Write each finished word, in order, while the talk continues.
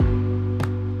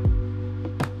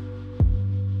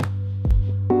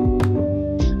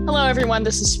everyone,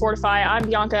 this is Sportify. I'm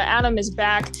Bianca, Adam is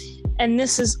back, and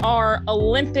this is our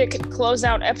Olympic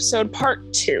Closeout episode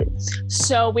part 2.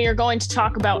 So we are going to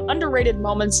talk about underrated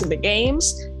moments in the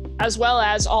games, as well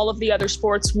as all of the other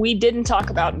sports we didn't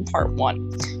talk about in part 1.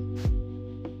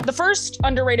 The first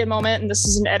underrated moment, and this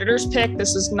is an editor's pick,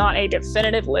 this is not a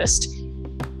definitive list,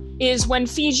 is when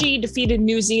Fiji defeated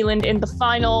New Zealand in the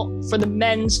final for the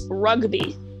men's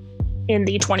rugby in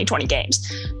the 2020 games.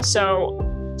 So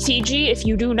Fiji, if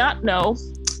you do not know,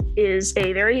 is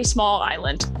a very small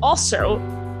island. Also,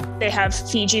 they have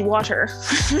Fiji water.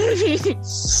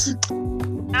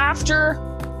 After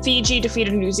Fiji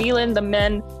defeated New Zealand, the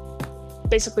men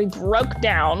basically broke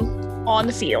down on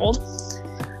the field,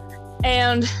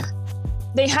 and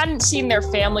they hadn't seen their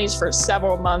families for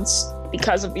several months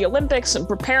because of the Olympics and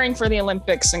preparing for the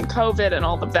Olympics and COVID and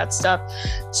all of that stuff.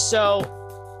 So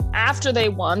after they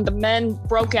won, the men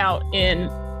broke out in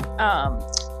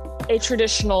a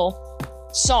traditional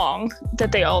song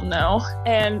that they all know,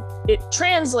 and it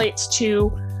translates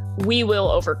to "We will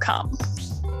overcome."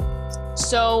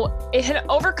 So it had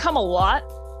overcome a lot,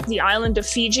 the island of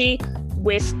Fiji,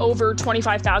 with over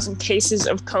 25,000 cases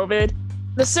of COVID.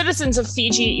 The citizens of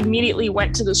Fiji immediately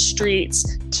went to the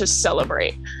streets to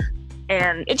celebrate,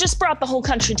 and it just brought the whole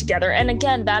country together. And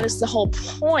again, that is the whole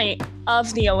point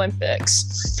of the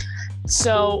Olympics.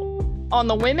 So on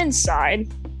the women's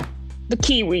side, the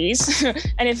Kiwis,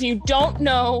 and if you don't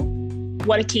know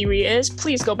what a Kiwi is,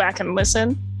 please go back and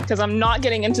listen, because I'm not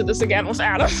getting into this again with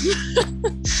Adam.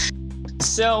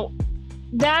 So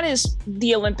that is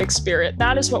the Olympic spirit.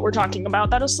 That is what we're talking about.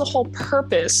 That is the whole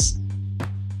purpose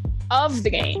of the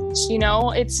games. You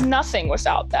know, it's nothing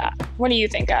without that. What do you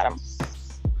think, Adam?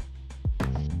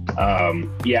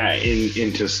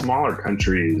 Into smaller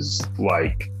countries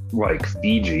like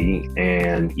Fiji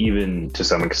and even to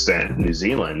some extent New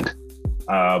Zealand,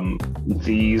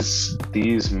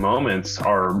 these moments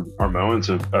are moments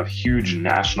of huge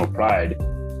national pride,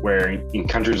 where in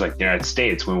countries like the United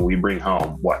States, when we bring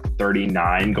home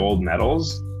 39 gold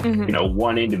medals,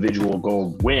 one individual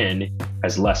gold win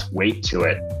has less weight to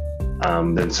it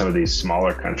than some of these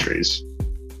smaller countries.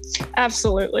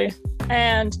 Absolutely.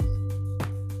 And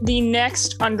the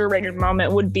next underrated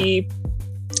moment would be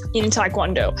in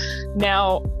Taekwondo.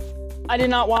 Now, I did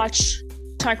not watch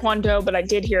Taekwondo, but I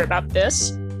did hear about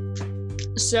this.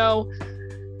 So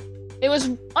it was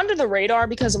under the radar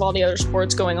because of all the other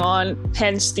sports going on,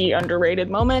 hence the underrated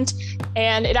moment.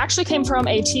 And it actually came from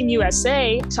a Team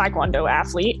USA Taekwondo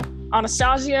athlete,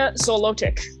 Anastasia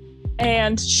Solotic.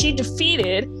 And she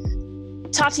defeated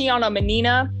Tatiana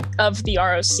Menina of the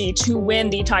ROC to win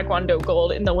the Taekwondo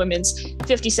gold in the women's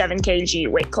 57 kg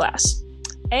weight class.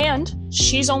 And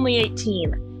she's only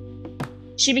 18.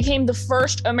 She became the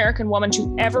first American woman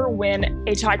to ever win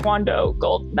a Taekwondo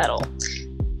gold medal.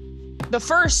 The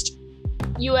first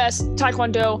U.S.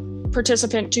 Taekwondo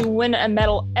participant to win a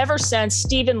medal ever since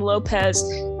Stephen Lopez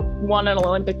won an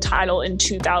Olympic title in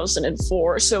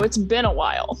 2004. So it's been a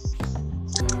while.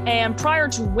 And prior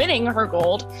to winning her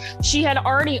gold, she had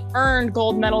already earned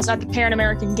gold medals at the Pan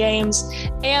American Games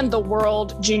and the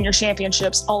World Junior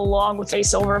Championships, along with a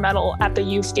silver medal at the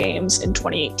Youth Games in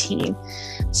 2018.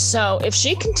 So if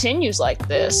she continues like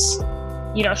this,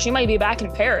 she might be back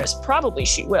in Paris. Probably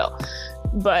she will.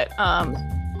 But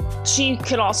she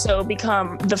could also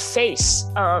become the face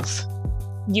of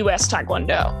U.S.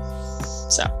 Taekwondo.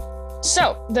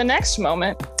 So the next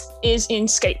moment is in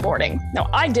skateboarding. Now,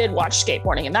 I did watch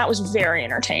skateboarding, and that was very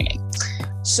entertaining.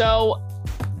 So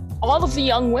all of the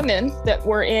young women that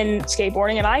were in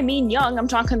skateboarding, and I mean young, I'm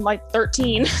talking like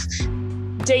 13,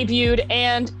 debuted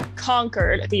and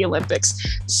conquered the Olympics.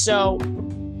 So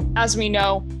as we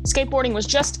know, skateboarding was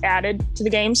just added to the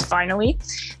games finally,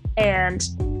 and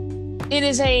it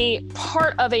is a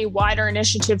part of a wider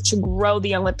initiative to grow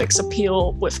the Olympics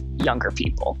appeal with younger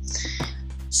people.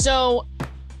 So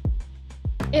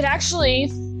it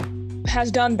actually has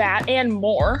done that and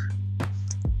more,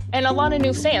 and a lot of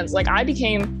new fans. Like, I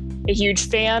became a huge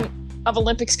fan of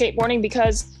Olympic skateboarding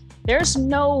because there's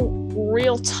no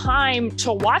real time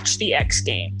to watch the X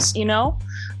Games,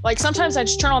 Like, sometimes I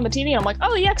just turn on the TV and I'm like,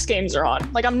 oh, the X Games are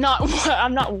on. Like, I'm not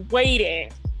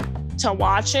waiting to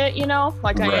watch it,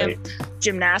 like I am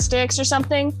gymnastics or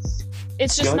something.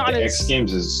 It's just not I feel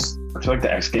like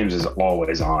the X Games is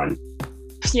always on.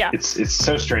 Yeah. It's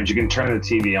so strange. You can turn the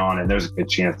TV on and there's a good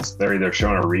chance they're either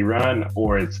showing a rerun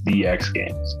or it's the X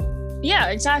Games. Yeah,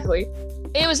 exactly.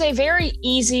 It was a very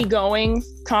easygoing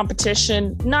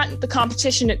competition. Not the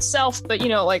competition itself, but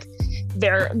like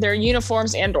their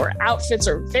uniforms and or outfits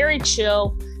are very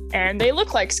chill, and they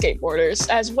look like skateboarders,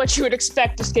 as what you would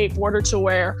expect a skateboarder to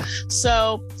wear.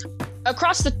 So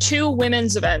across the 2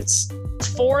 women's events,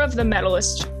 4 of the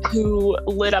medalists who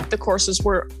lit up the courses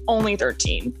were only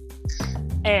 13,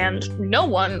 and no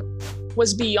one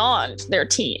was beyond their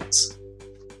teens.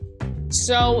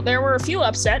 So there were a few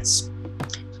upsets,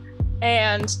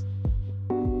 and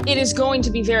it is going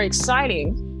to be very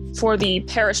exciting for the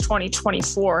Paris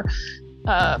 2024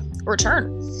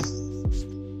 return.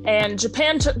 And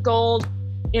Japan took gold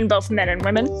in both men and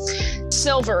women,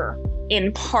 silver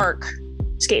in park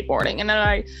skateboarding. And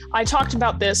then I talked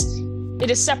about this. It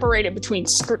is separated between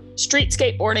street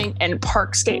skateboarding and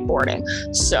park skateboarding.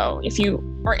 So if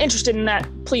you are interested in that,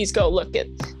 please go look at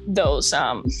those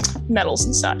medals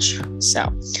and such.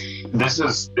 So this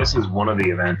is one of the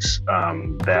events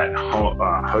that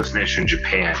host nation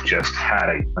Japan just had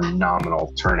a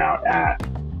phenomenal turnout at.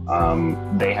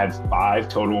 They had 5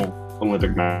 total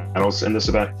Olympic medals in this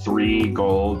event: 3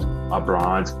 gold, a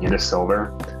bronze, and a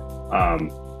silver.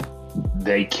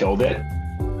 They killed it.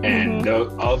 And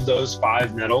of those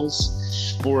 5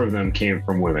 medals, 4 of them came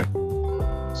from women.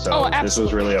 So this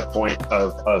was really a point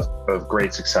of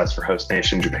great success for host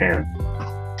nation Japan.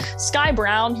 Sky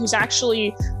Brown, who's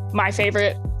actually my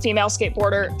favorite female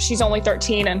skateboarder, she's only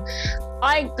 13, and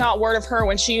I got word of her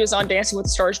when she was on Dancing with the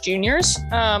Stars Juniors.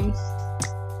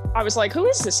 I was like, who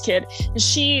is this kid? And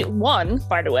she won,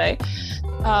 by the way.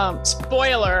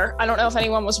 Spoiler, I don't know if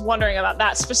anyone was wondering about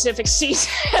that specific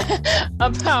season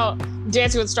about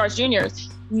Dancing with the Stars Juniors.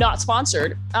 Not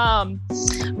sponsored.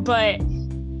 But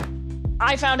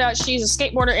I found out she's a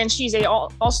skateboarder and she's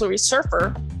also a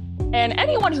surfer. And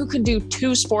anyone who can do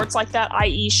 2 sports like that,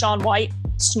 i.e. Shaun White,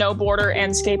 snowboarder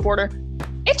and skateboarder,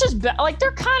 it just, like,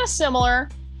 they're kind of similar.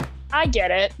 I get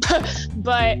it.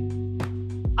 But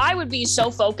I would be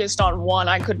so focused on one,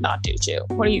 I could not do 2.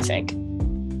 What do you think?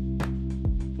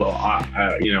 Well,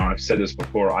 I've said this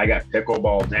before. I got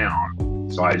pickleball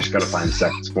down, so I just got to find the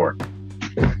second sport.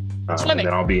 Swimming. And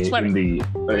then I'll be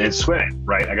in swimming,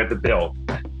 right? I got the build.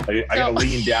 I got to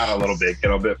lean down a little bit,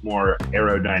 get a bit more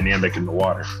aerodynamic in the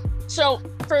water. So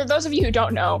for those of you who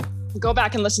don't know, go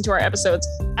back and listen to our episodes.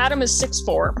 Adam is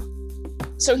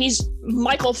 6'4", so he's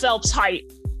Michael Phelps'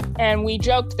 height, and we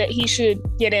joked that he should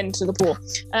get into the pool.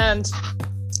 And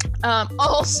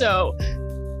also,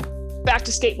 back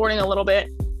to skateboarding a little bit.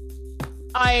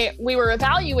 We were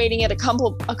evaluating it a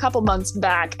couple months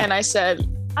back, and I said,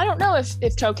 I don't know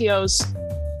if Tokyo's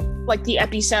like the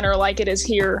epicenter like it is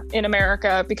here in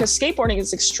America, because skateboarding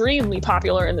is extremely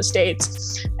popular in the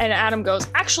States. And Adam goes,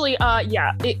 actually,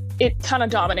 yeah, it kind of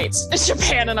dominates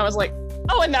Japan. And I was like,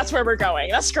 oh, and that's where we're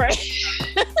going. That's great.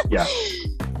 Yeah.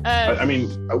 I mean,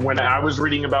 when I was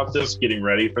reading about this, getting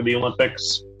ready for the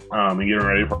Olympics, and getting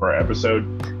ready for our episode,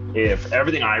 if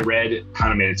everything I read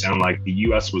kind of made it sound like the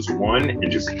US was 1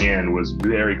 and Japan was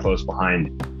very close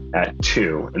behind at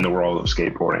 2 in the world of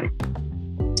skateboarding.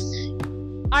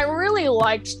 I really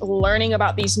liked learning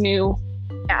about these new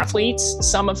athletes.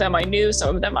 Some of them I knew,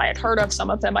 some of them I had heard of, some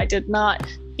of them I did not,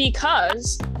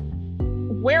 because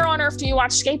where on earth do you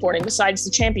watch skateboarding besides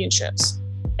the championships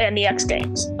and the X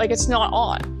Games? Like, it's not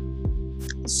on.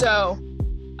 So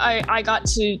I got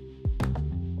to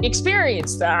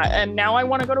experience that, and now I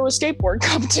want to go to a skateboard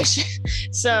competition.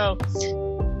 So,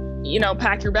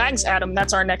 pack your bags, Adam.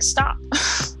 That's our next stop.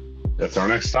 That's our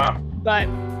next stop. But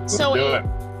so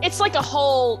it's like a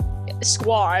whole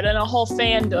squad and a whole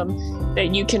fandom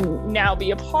that you can now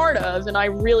be a part of, and I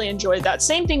really enjoyed that.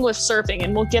 Same thing with surfing,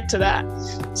 and we'll get to that.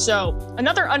 So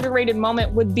another underrated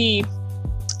moment would be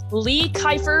Lee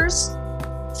Kiefer's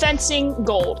fencing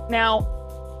gold. Now,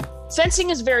 fencing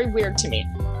is very weird to me.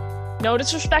 No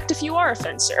disrespect if you are a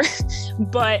fencer,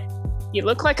 but you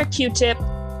look like a Q-tip,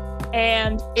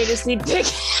 and it is the big...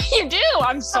 You do!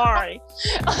 I'm sorry.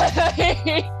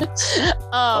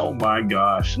 Oh my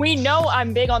gosh. We know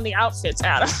I'm big on the outfits,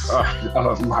 Adam.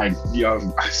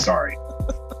 Sorry.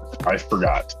 I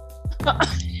forgot.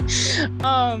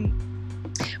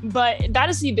 But that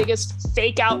is the biggest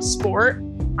fake out sport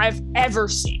I've ever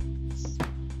seen.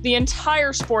 The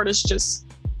entire sport is just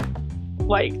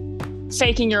like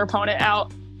faking your opponent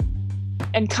out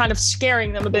and kind of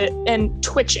scaring them a bit and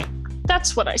twitching.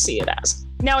 That's what I see it as.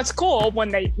 Now, it's cool when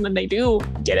they do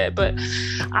get it, but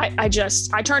I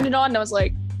turned it on and I was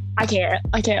like, I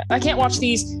can't watch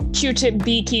these Q-tip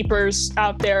beekeepers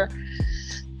out there.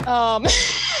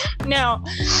 Now,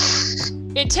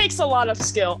 it takes a lot of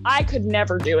skill. I could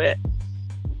never do it.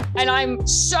 And I'm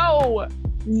so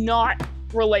not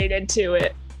related to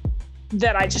it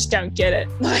that I just don't get it.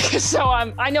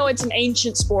 I know it's an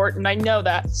ancient sport and I know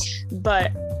that,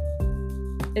 but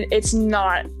it's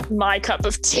not my cup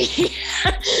of tea.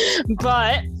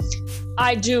 But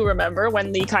I do remember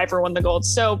when Lee Kiefer won the gold.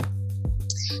 So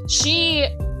She,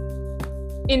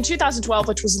 in 2012,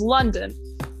 which was London,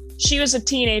 she was a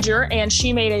teenager and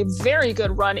she made a very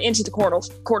good run into the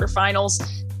quarterfinals.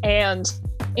 And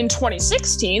in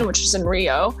 2016, which is in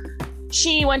Rio,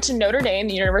 she went to Notre Dame,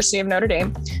 the University of Notre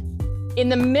Dame. In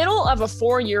the middle of a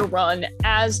 4-year run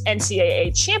as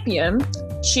NCAA champion,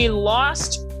 she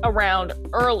lost a round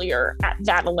earlier at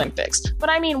that Olympics. But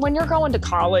I mean, when you're going to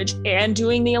college and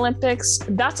doing the Olympics,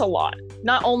 that's a lot.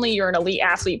 Not only you're an elite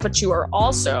athlete, but you are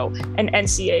also an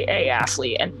NCAA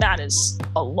athlete, and that is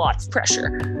a lot of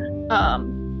pressure.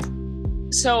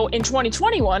 So in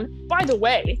 2021, by the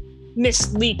way,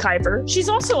 Miss Lee Kuiper, she's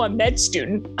also a med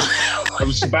student. I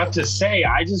was about to say,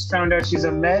 I just found out she's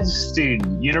a med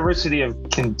student, University of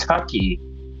Kentucky,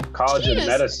 College of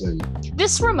Medicine.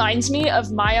 This reminds me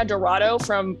of Maya Dorado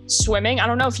from swimming. I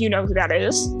don't know if you know who that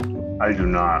is. I do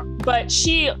not. But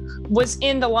she was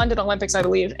in the London Olympics, I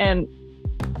believe, and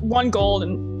won gold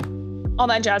and all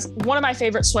that jazz. One of my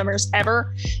favorite swimmers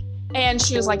ever. And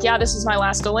she was like, yeah, this is my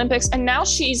last Olympics. And now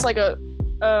she's like an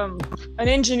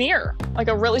engineer, like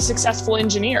a really successful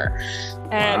engineer.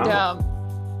 And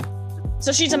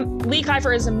so Lee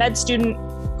Kuiper is a med student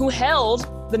who held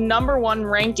the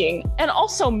 #1 ranking and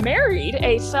also married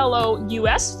a fellow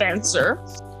U.S. fencer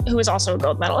who is also a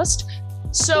gold medalist.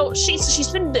 So she's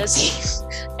been busy,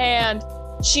 and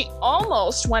she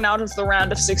almost went out of the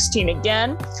round of 16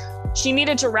 again. She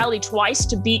needed to rally twice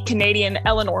to beat Canadian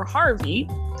Eleanor Harvey,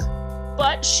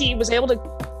 but she was able to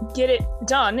get it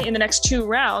done in the next 2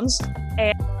 rounds.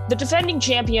 And the defending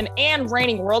champion and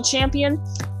reigning world champion,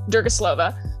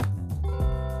 Durgaslova,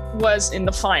 was in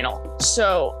the final.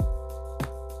 So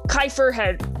Kuiper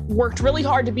had worked really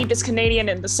hard to beat this Canadian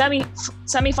in the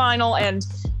semifinal and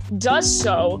does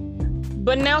so,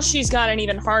 but now she's got an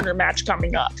even harder match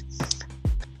coming up.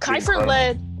 Kuiper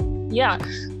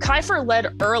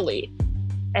led early,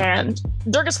 and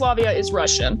Durgaslavia is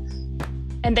Russian,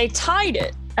 and they tied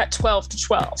it at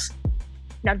 12-12.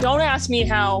 Now, don't ask me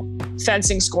how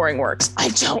fencing scoring works. I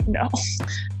don't know.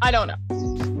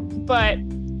 But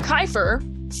Kuiper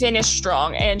finished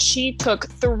strong, and she took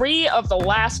 3 of the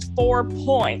last 4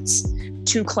 points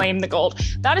to claim the gold.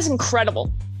 That is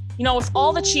incredible. You know, with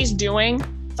all that she's doing,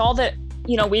 with all that,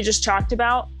 we just talked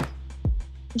about,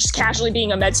 just casually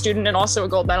being a med student and also a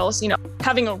gold medalist,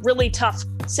 having a really tough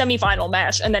semifinal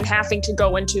match and then having to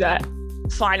go into that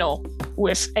final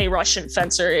with a Russian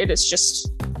fencer, it is just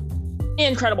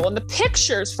incredible. And the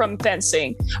pictures from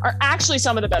fencing are actually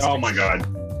some of the best. Oh my God.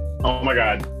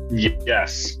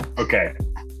 Yes. Okay.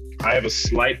 I have a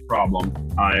slight problem.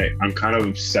 I'm kind of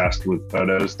obsessed with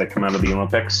photos that come out of the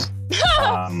Olympics.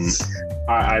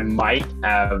 I might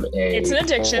have it's an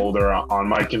addiction. Folder on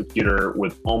my computer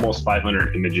with almost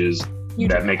 500 images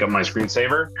that make up my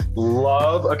screensaver.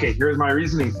 Okay, here's my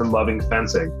reasoning for loving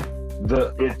fencing.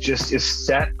 It just is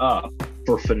set up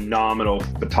for phenomenal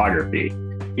photography.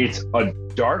 It's a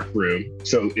dark room,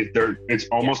 so it's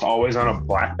almost always on a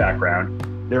black background.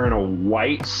 They're in a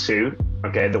white suit.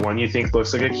 Okay, the one you think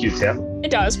looks like a Q-tip. It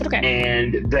does, but okay.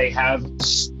 And they have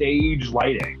stage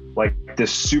lighting, like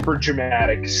this super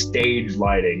dramatic stage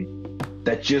lighting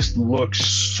that just looks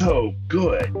so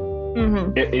good.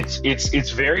 Mm-hmm.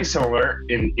 It's very similar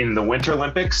in the Winter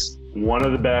Olympics. One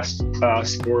of the best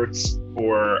sports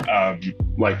for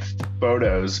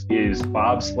photos is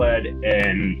bobsled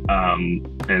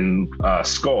and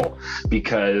scull,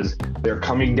 because they're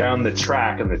coming down the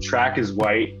track and the track is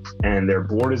white and their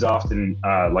board is often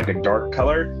like a dark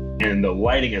color and the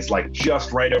lighting is like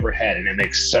just right overhead, and it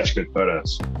makes such good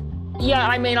photos. Yeah,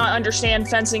 I may not understand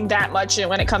fencing that much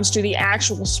when it comes to the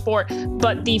actual sport,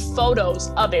 but the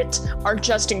photos of it are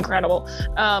just incredible.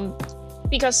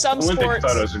 Because some Olympic sports,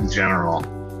 photos in general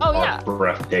are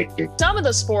breathtaking. Some of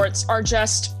the sports are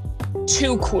just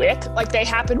too quick. Like, they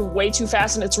happen way too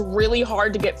fast and it's really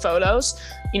hard to get photos.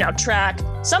 Track,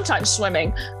 sometimes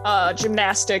swimming,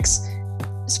 gymnastics,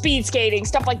 speed skating,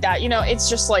 stuff like that. It's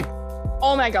just like,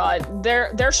 oh my God,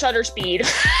 their shutter speed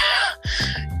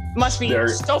must be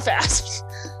so fast.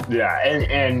 Yeah,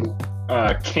 and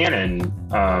Canon,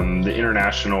 the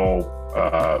international,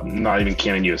 not even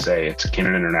Canon USA, it's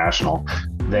Canon International.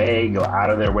 They go out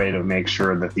of their way to make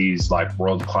sure that these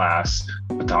world-class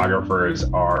photographers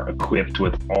are equipped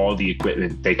with all the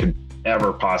equipment they could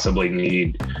ever possibly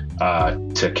need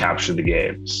to capture the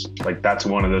games. That's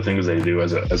one of the things they do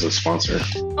as a sponsor.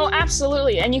 Oh,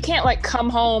 absolutely. And you can't come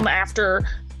home after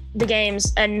the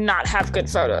games and not have good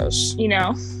photos,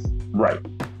 Right.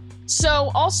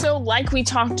 So also, like we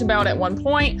talked about at one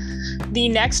point, the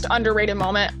next underrated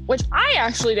moment, which I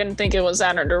actually didn't think it was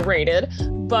that underrated,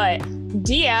 but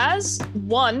Diaz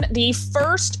won the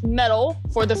first medal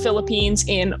for the Philippines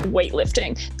in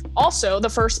weightlifting. Also, the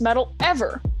first medal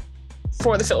ever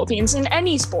for the Philippines in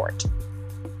any sport.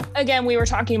 Again, we were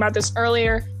talking about this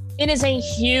earlier. It is a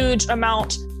huge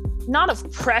amount, not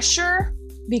of pressure,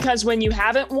 because when you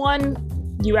haven't won,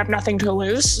 you have nothing to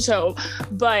lose.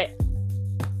 But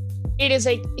it is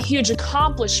a huge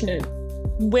accomplishment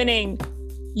winning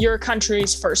your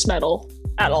country's first medal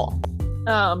at all.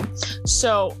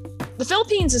 So the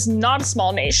Philippines is not a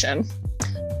small nation.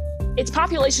 Its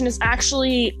population is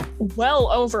actually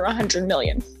well over 100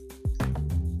 million.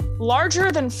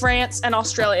 Larger than France and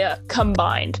Australia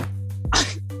combined.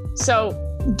 So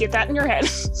get that in your head.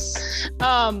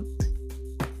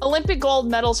 Olympic gold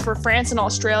medals for France and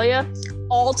Australia,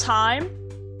 all time,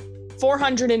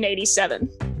 487.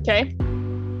 Okay.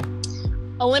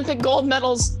 Olympic gold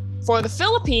medals for the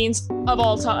Philippines of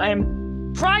all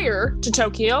time prior to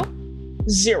Tokyo,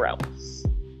 0.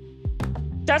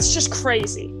 That's just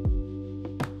crazy.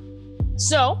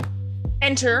 So,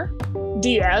 enter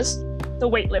Diaz, the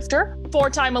weightlifter,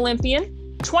 4-time Olympian,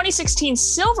 2016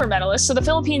 silver medalist. So the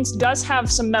Philippines does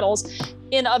have some medals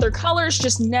in other colors,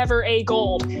 just never a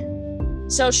gold.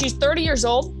 So she's 30 years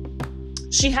old.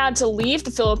 She had to leave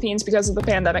the Philippines because of the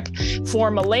pandemic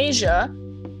for Malaysia,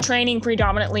 training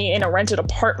predominantly in a rented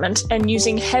apartment and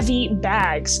using heavy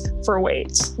bags for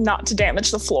weights, not to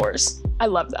damage the floors. I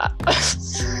love that.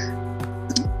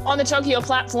 On the Tokyo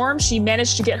platform, she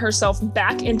managed to get herself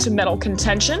back into medal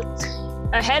contention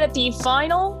ahead at the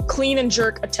final clean and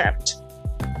jerk attempt.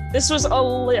 This was a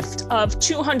lift of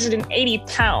 280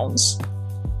 pounds,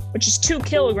 which is 2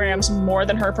 kilograms more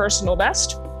than her personal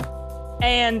best.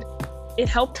 And it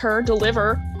helped her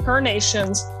deliver her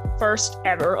nation's first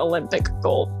ever Olympic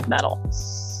gold medal.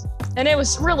 And it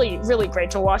was really, really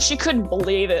great to watch. She couldn't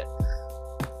believe it.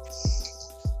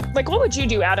 Like, what would you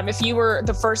do, Adam, if you were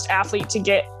the first athlete to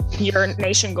get your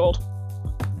nation gold?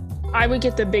 I would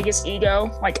get the biggest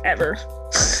ego, like, ever.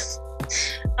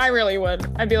 I really would.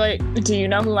 I'd be like, do you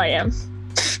know who I am?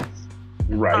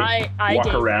 Right. I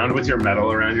walk around with your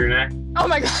medal around your neck. Oh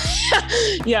my God.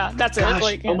 Yeah, that's Gosh, it.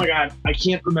 Like, oh my God. I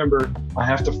can't remember. I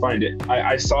have to find it.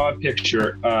 I saw a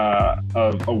picture of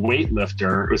a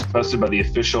weightlifter. It was posted by the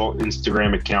official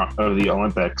Instagram account of the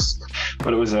Olympics,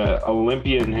 but it was an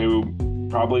Olympian who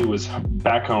probably was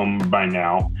back home by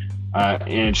now.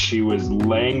 And she was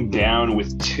laying down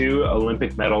with 2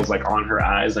 Olympic medals, like on her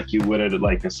eyes, like you would at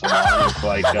like a salon, with,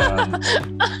 like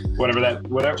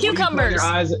whatever cucumbers. Your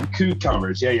eyes,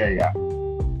 cucumbers. Yeah.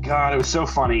 God, it was so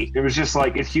funny. It was just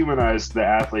like it humanized the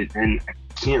athlete, and I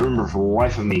can't remember for the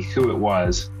life of me who it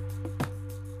was.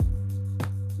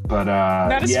 But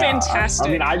that is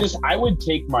fantastic. I would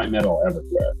take my medal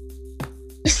everywhere.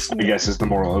 I guess is the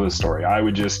moral of the story. I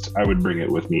would bring it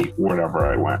with me wherever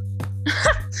I went.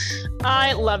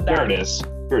 I love that. There it is.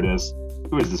 Here it is.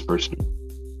 Who is this person?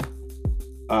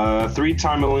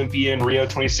 3-time Olympian, Rio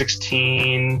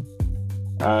 2016.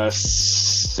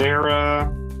 Sarah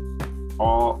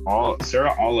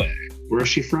Ale. Where is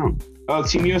she from? Oh,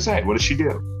 Team USA. What does she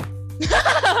do?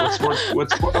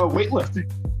 Weightlifting.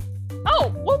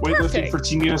 Oh, well, weightlifting for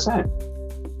Team USA.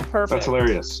 Perfect. That's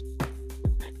hilarious.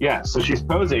 Yeah, so she's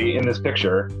posing in this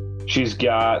picture. She's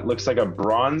got, looks like a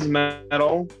bronze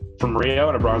medal from Rio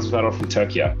and a bronze medal from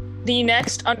Tokyo. The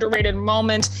next underrated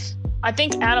moment, I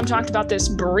think Adam talked about this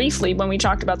briefly when we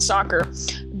talked about soccer.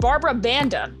 Barbara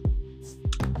Banda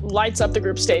lights up the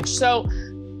group stage. So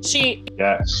she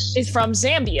is from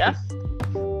Zambia,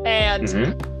 and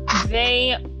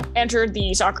they entered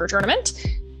the soccer tournament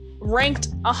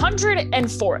ranked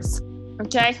 104th,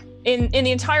 okay? In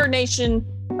the entire nation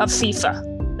of FIFA.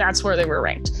 That's where they were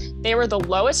ranked. They were the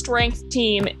lowest ranked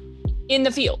team in the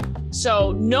field.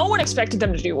 So no one expected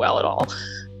them to do well at all.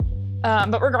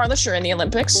 But regardless, you're in the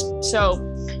Olympics. So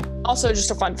also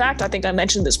just a fun fact, I think I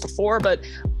mentioned this before, but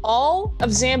all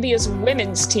of Zambia's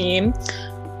women's team,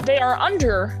 they are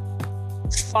under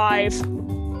 5'2",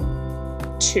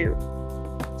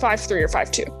 5'3" or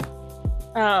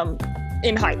 5'2",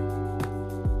 in height.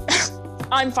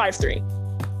 I'm 5'3",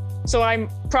 so I'm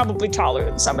probably taller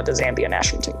than some of the Zambia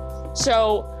national team.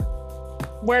 So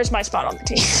where's my spot on the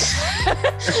team?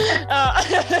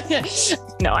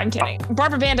 No, I'm kidding.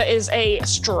 Barbara Banda is a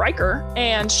striker,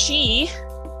 and she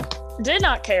did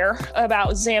not care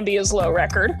about Zambia's low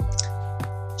record.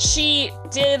 She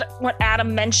did what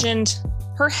Adam mentioned,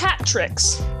 her hat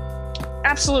tricks.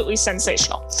 Absolutely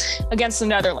sensational against the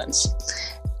Netherlands.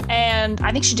 And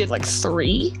I think she did like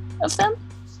 3 of them.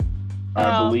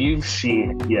 I believe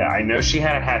I know she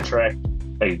had a hat trick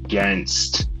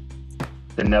against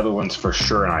the Netherlands for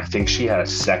sure, and I think she had a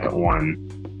second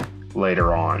one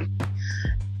later on.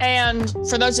 And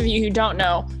for those of you who don't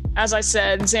know, as I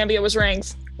said, Zambia was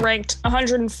ranked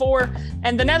 104,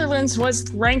 and the Netherlands was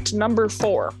ranked number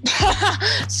 4.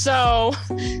 So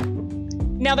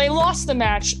now they lost the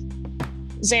match,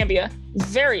 Zambia,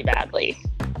 very badly.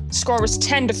 The score was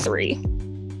 10-3.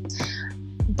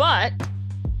 But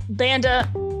Banda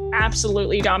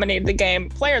absolutely dominated the game,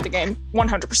 player of the game,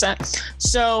 100%.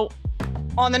 So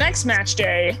on the next match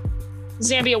day,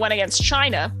 Zambia went against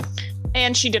China,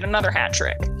 and she did another hat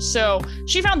trick. So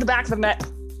she found the back of the net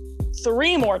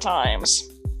 3 more times,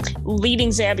 leading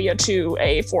Zambia to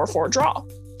a 4-4 draw.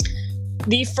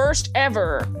 The first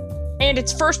ever, and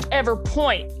its first ever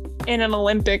point in an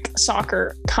Olympic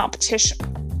soccer competition.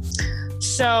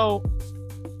 So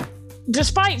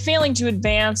despite failing to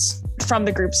advance from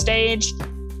the group stage,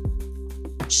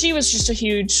 she was just a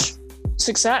huge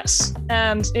success.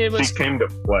 And it was... She came to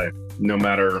play, no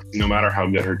matter how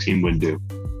good her team would do.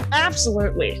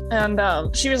 Absolutely. And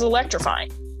she was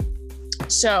electrifying.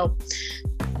 So,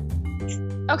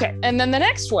 okay. And then the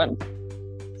next one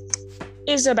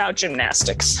is about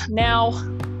gymnastics. Now,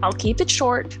 I'll keep it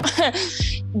short.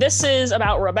 This is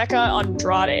about Rebecca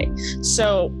Andrade.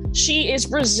 So she is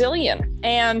Brazilian,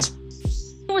 and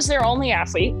she was their only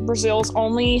athlete, Brazil's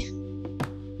only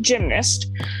gymnast,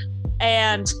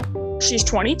 and she's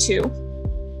 22.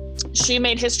 She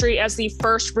made history as the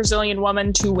first Brazilian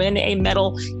woman to win a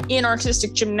medal in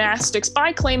artistic gymnastics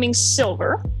by claiming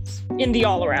silver in the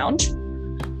all-around,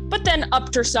 but then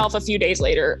upped herself a few days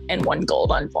later and won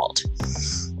gold on vault,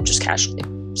 just casually.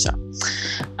 So,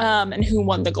 and who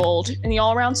won the gold in the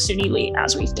all-around? Suni Lee,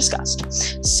 as we've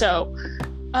discussed. So,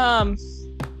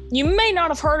 you may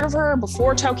not have heard of her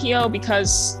before Tokyo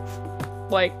because,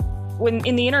 like, when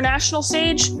in the international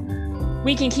stage,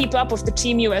 we can keep up with the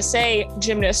Team USA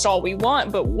gymnast all we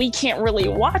want, but we can't really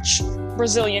watch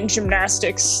Brazilian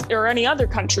gymnastics or any other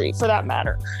country for that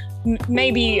matter.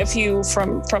 Maybe a few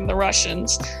from the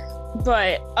Russians.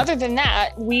 But other than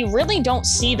that, we really don't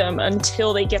see them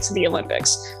until they get to the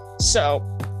Olympics. So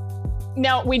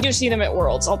now we do see them at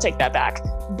Worlds. I'll take that back,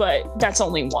 but that's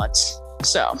only once.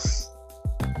 So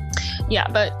yeah,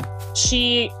 but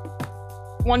she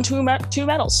won two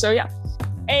medals. So yeah.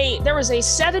 There was a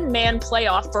 7-man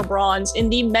playoff for bronze in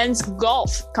the men's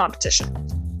golf competition.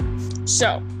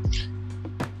 So,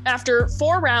 after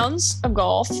 4 rounds of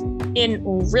golf in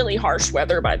really harsh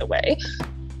weather, by the way,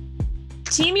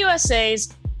 Team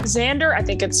USA's Xander, I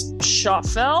think it's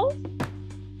Schaffel.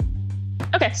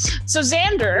 Okay, so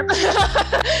Xander.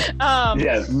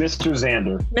 Yeah, Mr.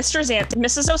 Xander. Mr. Xander,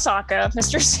 Mrs. Osaka,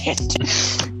 Mr. Xander.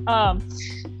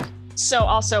 So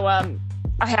also,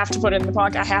 I have to put it in the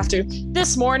podcast. I have to.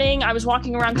 This morning, I was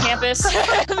walking around campus.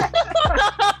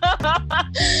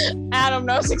 Adam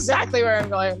knows exactly where I'm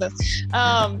going with this.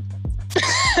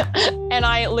 And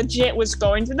I legit was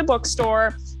going to the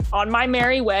bookstore on my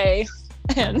merry way.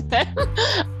 And then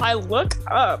I look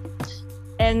up.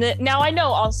 And now I know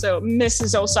also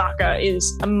Mrs. Osaka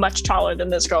is much taller than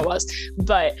this girl was.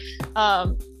 But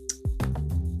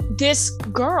this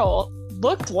girl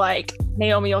looked like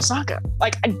Naomi Osaka.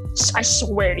 Like, I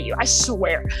swear to you, I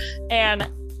swear. And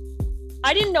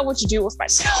I didn't know what to do with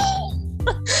myself.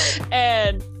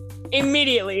 And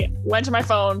immediately went to my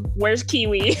phone, where's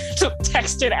Kiwi?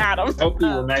 Texted Adam. Hope you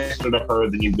were nicer to her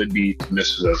than you would be to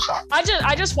Mrs. Osaka.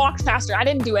 I just walked past her. I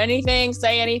didn't do anything,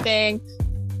 say anything,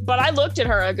 but I looked at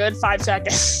her a good 5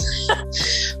 seconds.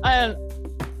 And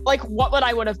like, what would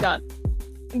I would have done?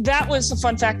 That was a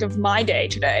fun fact of my day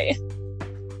today.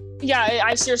 Yeah,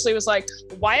 I seriously was like,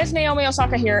 why is Naomi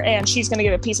Osaka here? And she's going to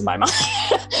get a piece of my mind.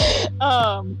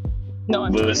 No,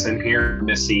 listen here,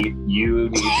 Missy. You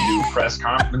need to do press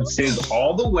conferences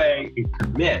all the way and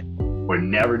commit or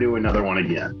never do another one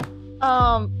again.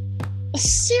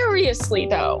 Seriously,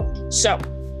 though. So,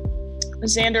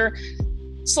 Xander,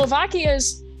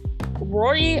 Slovakia's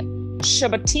Rory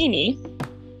Shabatini,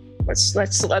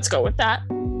 let's go with that,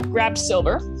 grabbed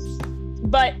silver.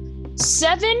 But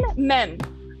 7 men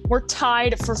were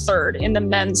tied for 3rd in the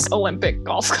men's Olympic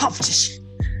golf competition.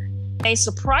 A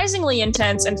surprisingly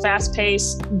intense and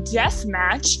fast-paced death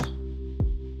match.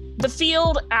 The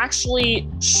field actually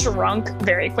shrunk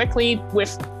very quickly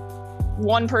with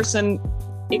one person,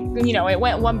 it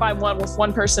went one by one with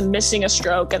one person missing a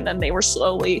stroke, and then they were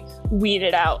slowly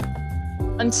weeded out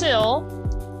until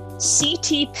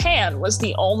C.T. Pan was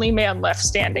the only man left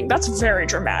standing. That's very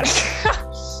dramatic.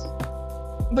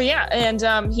 But yeah,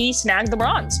 and he snagged the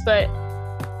bronze. But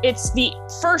it's the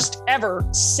first ever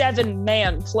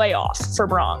 7-man playoff for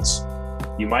bronze.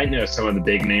 You might know some of the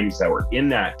big names that were in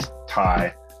that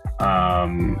tie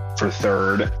for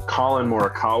 3rd. Colin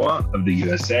Morikawa of the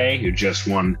USA, who just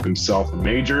won himself a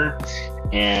major.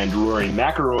 and Rory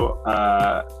McIlroy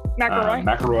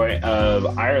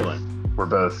of Ireland were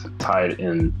both tied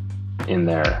in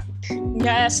there.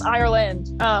 Yes, Ireland.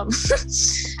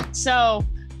 So,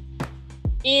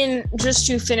 just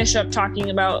to finish up talking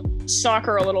about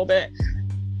soccer a little bit.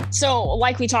 So,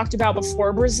 like we talked about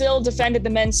before, Brazil defended the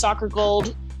men's soccer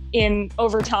gold in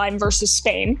overtime versus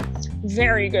Spain.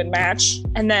 Very good match.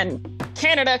 And then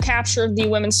Canada captured the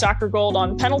women's soccer gold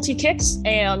on penalty kicks.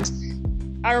 And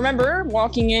I remember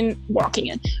going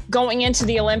into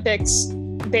the Olympics,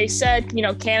 they said,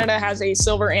 Canada has a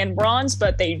silver and bronze,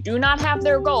 but they do not have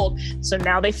their gold. So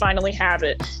now they finally have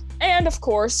it. And of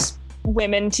course,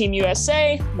 women Team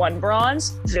USA won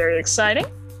bronze. Very exciting.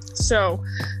 So,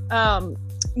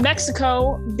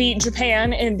 Mexico beat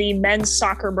Japan in the men's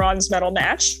soccer bronze medal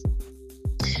match.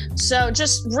 So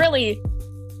just really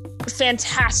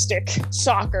fantastic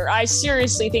soccer. I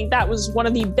seriously think that was one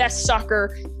of the best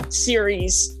soccer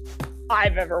series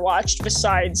I've ever watched,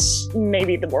 besides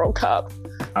maybe the World Cup.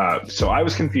 So I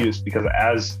was confused because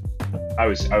as I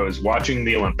was watching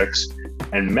the Olympics,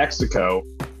 and Mexico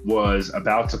was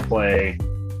about to play,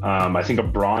 I think, a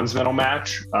bronze medal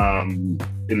match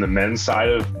in the men's side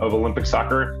of Olympic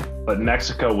soccer, but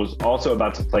Mexico was also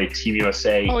about to play Team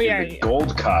USA in the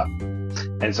Gold Cup.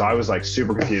 And so I was like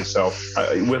super confused. So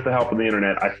with the help of the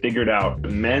internet, I figured out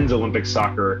men's Olympic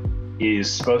soccer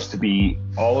is supposed to be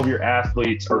all of your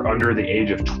athletes are under the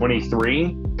age of 23.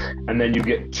 And then you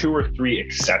get 2 or 3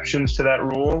 exceptions to that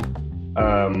rule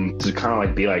to kind of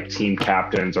like be like team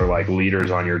captains or like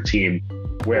leaders on your team.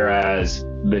 Whereas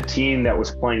the team that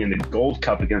was playing in the Gold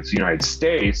Cup against the United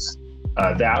States,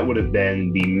 that would have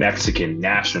been the Mexican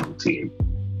national team.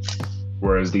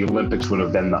 Whereas the Olympics would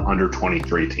have been the under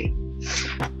 23 team.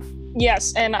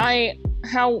 Yes, and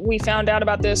how we found out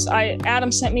about this,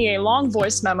 Adam sent me a long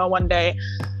voice memo one day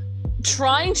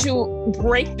trying to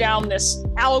break down this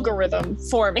algorithm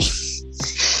for me.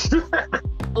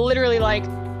 Literally like,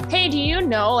 hey, do you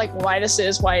know like why this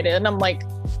is, why it is? And I'm like,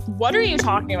 what are you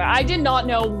talking about? I did not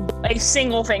know a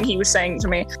single thing he was saying to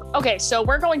me. Okay, so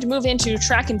we're going to move into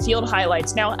track and field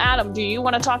highlights. Now, Adam, do you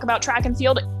want to talk about track and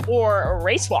field or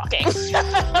race walking?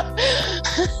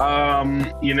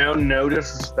 No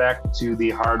disrespect to the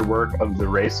hard work of the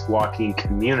race walking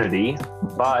community,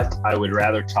 but I would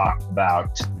rather talk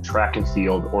about track and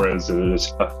field, or as it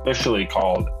is officially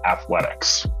called,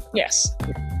 athletics. Yes.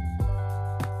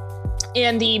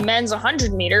 And the men's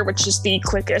 100 meter, which is the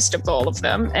quickest of all of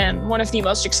them and one of the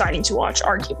most exciting to watch,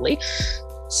 arguably.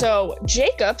 So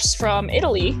Jacobs from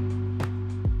Italy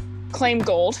claimed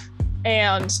gold,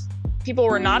 and people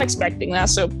were not expecting that.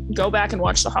 So go back and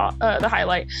watch the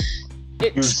highlight.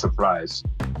 Huge surprise.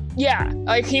 Yeah,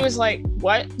 like he was like,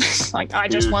 "What?" Like I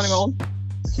just won gold.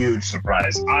 Huge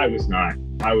surprise. I was not.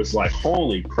 I was like,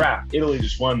 "Holy crap! Italy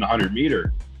just won the 100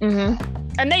 meter." Mm-hmm.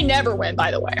 And they never win, by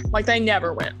the way. Like they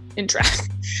never win in track.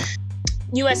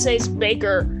 USA's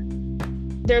Baker.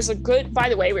 By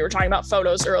the way, we were talking about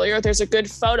photos earlier. There's a good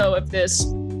photo of this.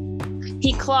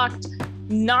 He clocked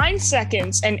 9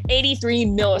 seconds and 83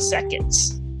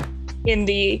 milliseconds in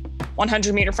the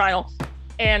 100 meter final.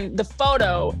 And the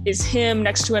photo is him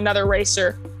next to another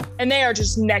racer, and they are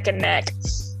just neck and neck.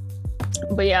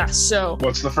 But yeah, so.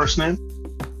 What's the first name?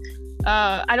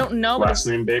 I don't know. Last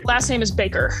name Baker? Last name is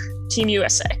Baker, Team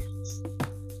USA.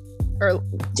 Or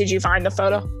did you find the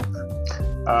photo?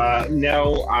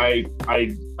 No, I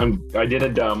did a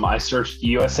dumb. I searched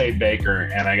USA Baker,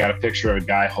 and I got a picture of a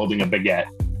guy holding a baguette.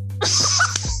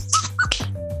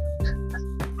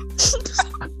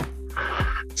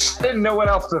 I didn't know what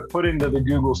else to put into the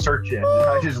Google search engine.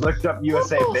 I just looked up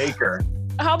USA Baker.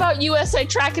 How about USA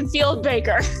Track and Field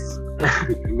Baker?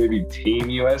 Maybe Team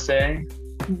USA?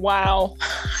 Wow.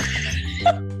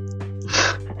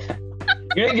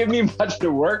 You didn't give me much to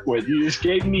work with. You just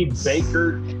gave me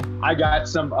Baker. I got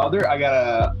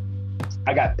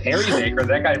Perry Baker.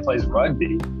 That guy plays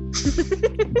rugby.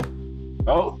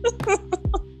 Oh.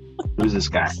 Who's this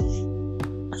guy?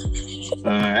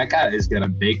 That guy has got a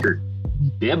Baker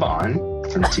bib on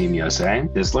from Team USA.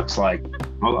 This looks like,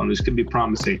 hold on, this could be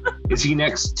promising. Is he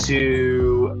next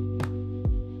to,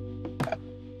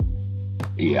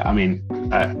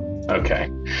 okay.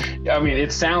 I mean,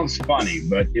 it sounds funny,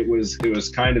 but it was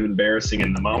kind of embarrassing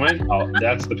in the moment.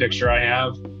 That's the picture I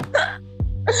have.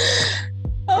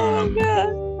 Oh my God.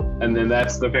 And then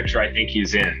that's the picture I think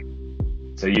he's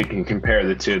in. So you can compare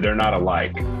the two. They're not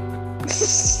alike.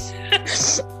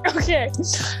 Okay,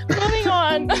 moving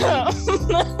on.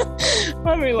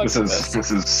 Let me look at this.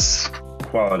 This is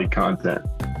quality content.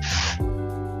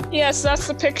 Yes, that's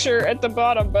the picture at the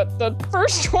bottom, but the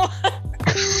first one.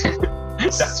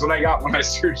 That's what I got when I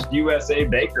searched USA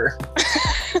Baker.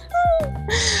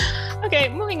 Okay,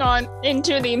 moving on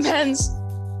into the men's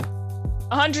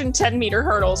 110-meter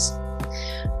hurdles.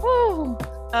 Woo.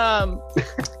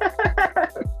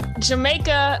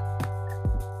 Jamaica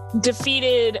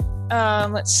defeated,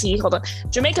 let's see, hold on.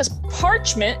 Jamaica's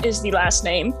Parchment is the last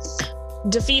name,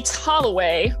 defeats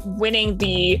Holloway, winning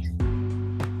the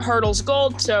hurdles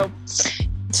gold. So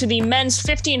to the men's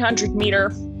 1,500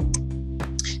 meter,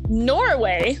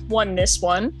 Norway won this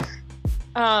one.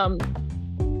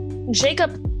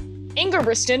 Jacob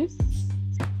Ingebrigtsen,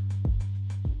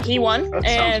 he won. That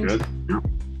and sounds good.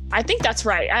 I think that's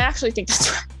right. I actually think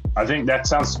that's right. I think that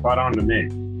sounds spot on to me.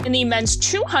 In the men's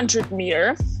 200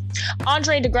 meter,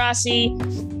 Andre Degrassi,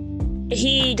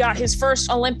 he got his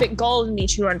first Olympic gold in the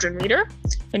 200 meter,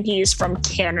 and he's from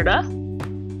Canada.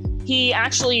 He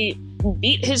actually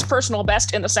beat his personal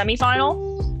best in the semifinal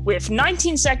with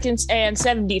 19 seconds and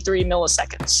 73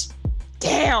 milliseconds.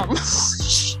 Damn.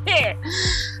 Shit.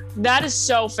 That is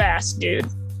so fast, dude.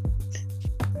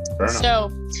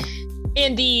 So,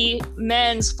 in the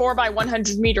men's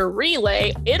 4x100 meter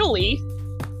relay, Italy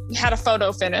had a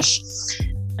photo finish.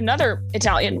 Another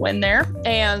Italian win there,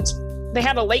 and they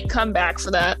had a late comeback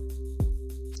for that.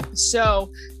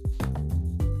 So,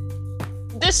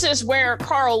 this is where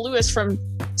Carl Lewis from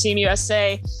Team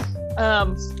USA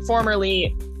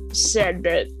formerly said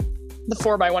that the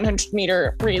 4x100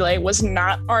 meter relay was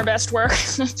not our best work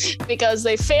because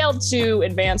they failed to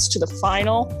advance to the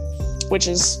final, which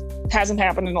hasn't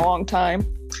happened in a long time.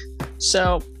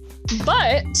 So,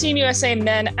 but Team USA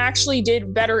men actually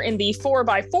did better in the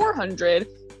 4x400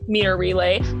 meter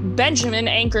relay. Benjamin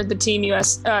anchored the Team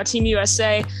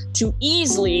USA to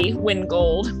easily win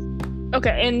gold.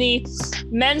 Okay, in the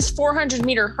men's 400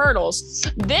 meter hurdles,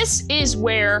 this is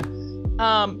where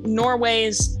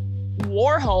Norway's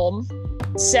Warholm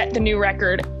set the new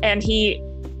record, and he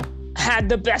had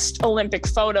the best Olympic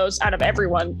photos out of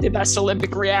everyone, the best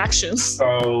Olympic reactions.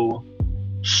 So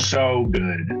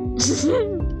good.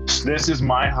 This is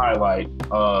my highlight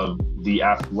of the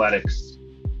athletics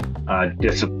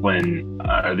discipline,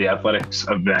 the athletics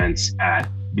events at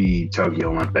the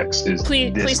Tokyo Olympics.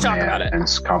 Please talk about it.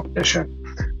 Competition.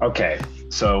 Okay,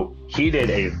 so he did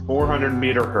a 400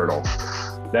 meter hurdle.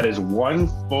 That is one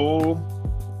full,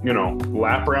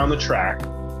 lap around the track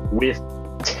with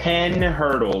 10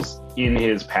 hurdles in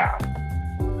his path.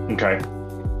 Okay.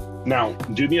 Now,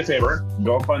 do me a favor.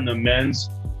 Go find the men's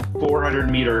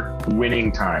 400 meter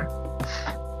winning time.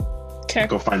 Okay.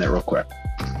 Go find that real quick.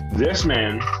 This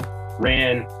man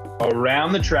ran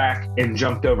around the track and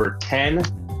jumped over 10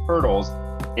 hurdles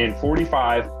in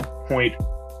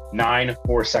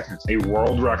 45.94 seconds, a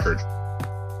world record.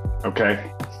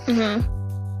 Okay. Mm-hmm.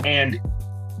 And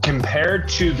compared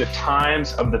to the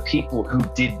times of the people who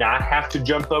did not have to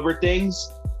jump over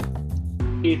things,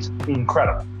 it's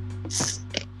incredible.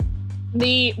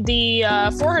 The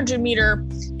 400 meter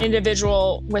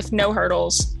individual with no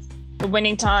hurdles, the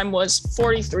winning time was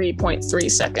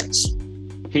 43.3 seconds.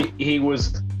 He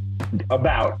was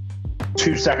about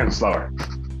 2 seconds slower,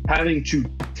 having to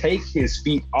take his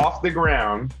feet off the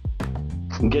ground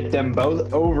and get them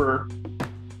both over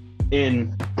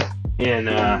in 10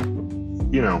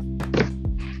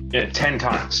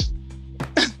 times.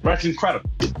 That's incredible.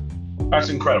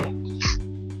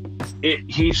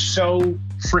 He's so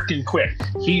freaking quick.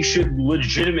 He should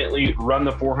legitimately run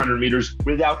the 400 meters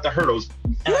without the hurdles,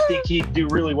 and I think he'd do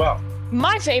really well.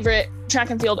 My favorite track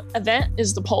and field event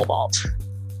is the pole vault,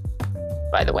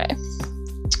 by the way.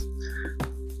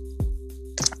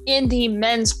 In the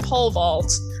men's pole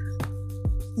vault,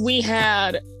 we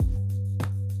had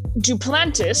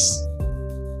Duplantis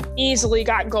easily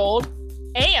got gold,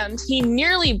 and he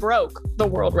nearly broke the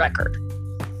world record.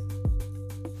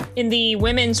 In the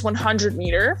women's 100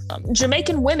 meter,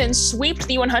 Jamaican women sweeped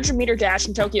the 100 meter dash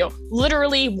in Tokyo.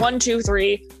 Literally 1, 2,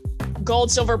 3,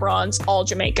 gold, silver, bronze, all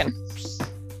Jamaican.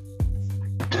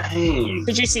 Dang.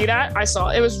 Did you see that? I saw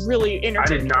it. It was really entertaining. I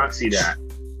did not see that.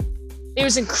 It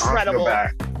was incredible. I'll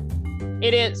have to go back.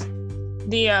 It is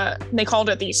they called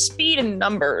it the speed and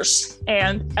numbers.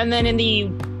 And then in the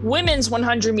women's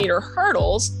 100 meter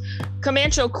hurdles,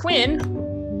 Camacho Quinn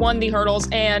won the hurdles,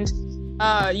 and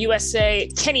USA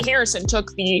Kenny Harrison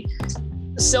took the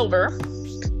silver.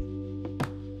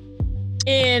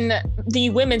 In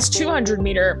the women's 200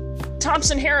 meter,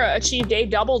 Thompson Hara achieved a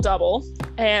double-double,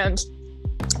 and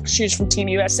she was from Team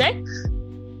USA.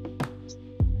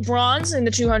 Bronze in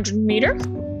the 200 meter.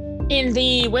 In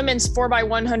the women's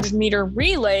 4x100 meter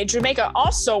relay, Jamaica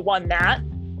also won that.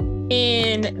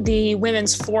 In the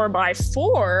women's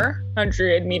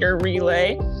 4x400 meter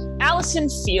relay, Allison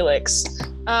Felix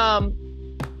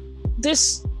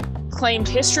this claimed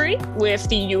history with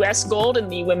the U.S. gold in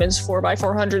the women's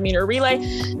 4x400 meter relay.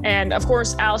 And of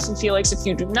course, Allison Felix, if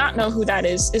you do not know who that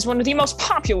is one of the most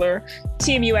popular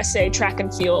Team USA track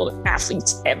and field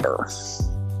athletes ever.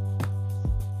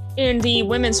 In the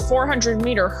women's 400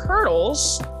 meter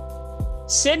hurdles,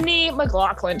 Sydney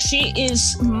McLaughlin, she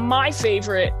is my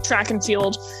favorite track and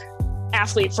field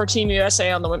athlete for Team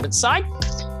USA on the women's side.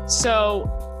 So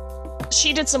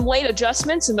she did some late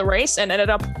adjustments in the race and ended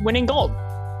up winning gold.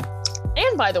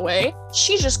 And by the way,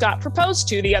 she just got proposed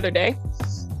to the other day.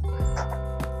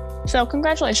 So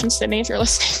congratulations, Sydney, if you're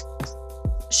listening.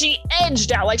 She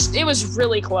edged out, like it was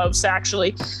really close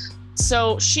actually.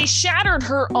 So she shattered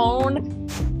her own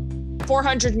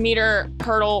 400 meter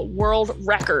hurdle world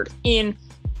record in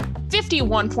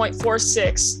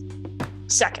 51.46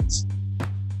 seconds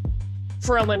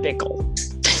for Olympic gold.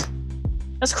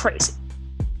 That's crazy.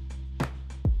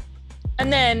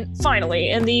 And then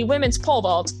finally, in the women's pole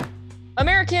vault,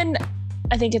 American,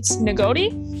 I think it's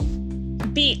Nagodi,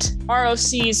 beat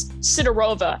ROC's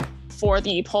Sidorova for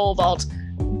the pole vault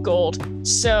gold.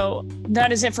 So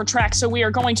that is it for track. So we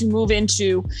are going to move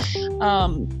into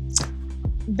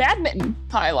badminton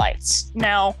highlights.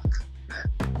 Now,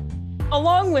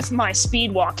 along with my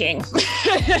speed walking,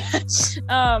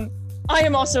 I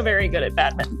am also very good at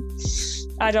badminton.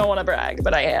 I don't want to brag,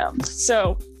 but I am.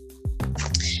 So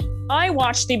I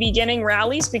watched the beginning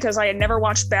rallies because I had never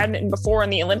watched badminton before in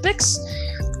the Olympics.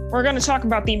 We're going to talk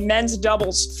about the men's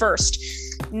doubles first.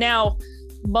 Now,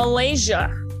 Malaysia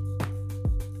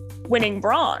winning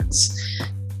bronze.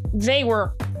 They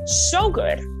were so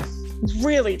good.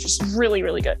 Really, just really,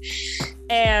 really good.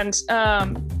 And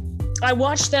I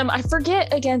watched them, I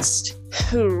forget against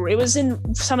who. It was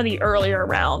in some of the earlier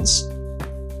rounds.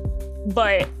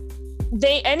 But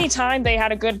anytime they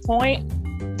had a good point,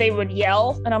 they would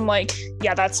yell, and I'm like,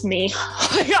 yeah, that's me.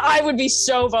 I would be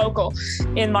so vocal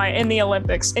in the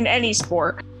Olympics, in any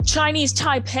sport. Chinese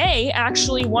Taipei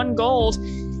actually won gold,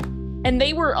 and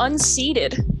they were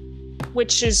unseeded,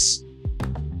 which is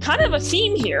kind of a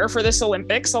theme here for this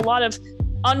Olympics. A lot of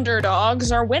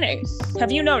underdogs are winning.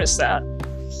 Have you noticed that?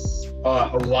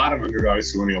 A lot of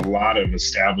underdogs are winning. A lot of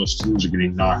established teams are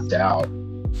getting knocked out.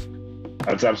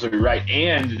 That's absolutely right.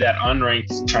 And that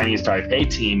unranked Chinese Taipei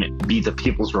team beat the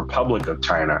People's Republic of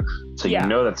China. So you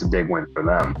know that's a big win for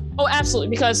them. Oh, absolutely.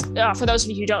 Because for those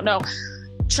of you who don't know,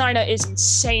 China is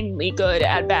insanely good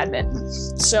at badminton.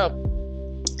 So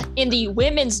in the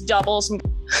women's doubles,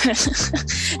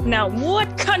 now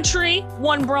what country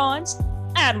won bronze?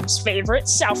 Adam's favorite,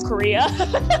 South Korea.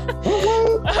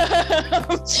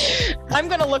 I'm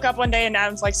gonna look up one day and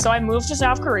Adam's like, so I moved to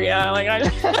South Korea. Like I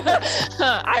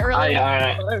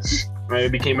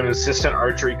became an assistant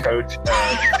archery coach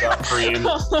at South Korean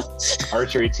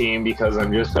archery team because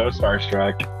I'm just so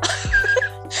starstruck.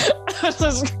 This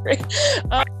is great.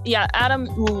 Yeah, Adam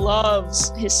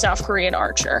loves his South Korean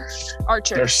archers.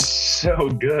 They're so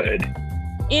good.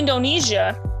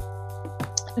 Indonesia,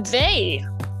 they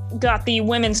got the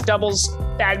women's doubles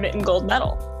badminton gold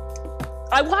medal.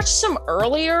 I watched some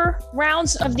earlier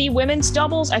rounds of the women's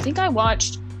doubles. I think I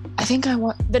watched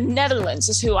the Netherlands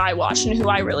is who I watched and who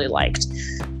I really liked.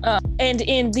 And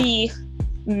in the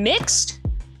mixed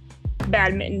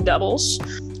badminton doubles,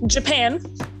 Japan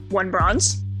won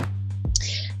bronze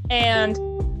and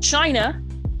China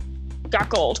got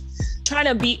gold.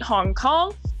 China beat Hong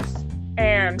Kong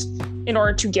and in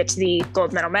order to get to the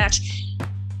gold medal match.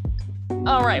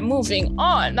 All right, moving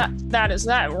on. That is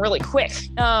that really quick.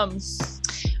 And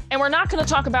we're not going to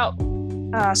talk about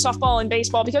softball and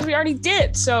baseball because we already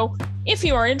did. So if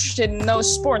you are interested in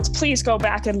those sports, please go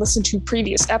back and listen to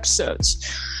previous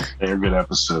episodes. They're good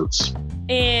episodes.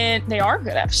 And they are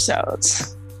good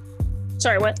episodes.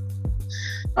 Sorry, what?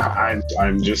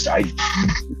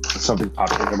 Something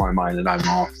popped into my mind and I'm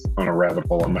off on a rabbit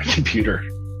hole on my computer.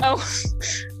 Oh,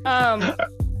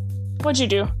 what'd you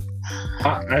do?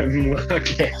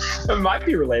 Okay, it might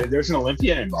be related. There's an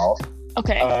Olympia involved.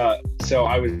 Okay. So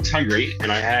I was hungry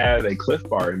and I had a Cliff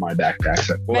Bar in my backpack.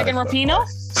 So Megan Rapinoe?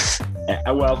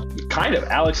 Well, kind of.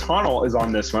 Alex Honnold is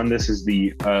on this one. This is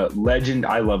the legend.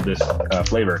 I love this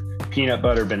flavor, peanut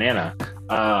butter banana.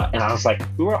 And I was like,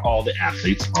 who are all the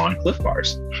athletes on Cliff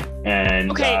Bars?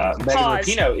 And Megan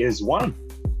Rapinoe is one.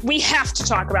 We have to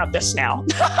talk about this now.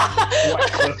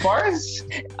 What, Cliff Bars?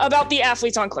 About the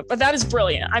athletes on Cliff. But that is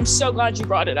brilliant. I'm so glad you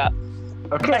brought it up.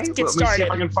 Okay, let's get started. Let me see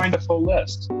if I can find a full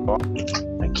list.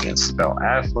 I can't spell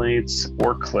athletes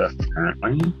or Cliff,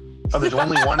 apparently. Oh, there's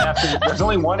only one athlete. There's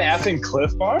only one athlete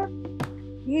Cliff Bar?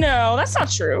 No, that's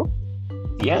not true.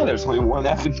 Yeah, there's only one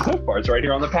athlete Cliff Bar. It's right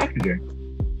here on the packaging.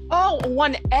 Oh,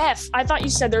 1F. I thought you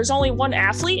said there's only one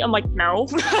athlete. I'm like, no.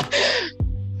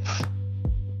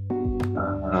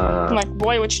 I'm like,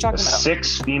 boy, what you talking about?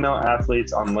 6 female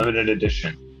athletes on limited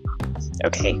edition.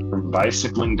 Okay. From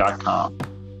bicycling.com.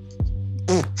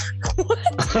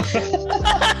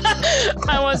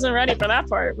 I wasn't ready for that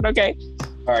part, but okay.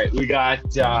 All right, we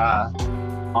got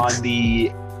on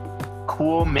the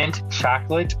Cool Mint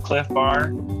Chocolate Cliff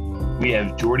Bar, we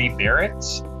have Jordy Barrett,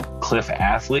 Cliff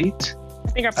Athlete.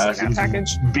 I think I've seen that package.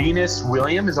 Venus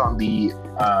Williams is on the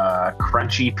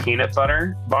Crunchy Peanut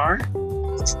Butter Bar.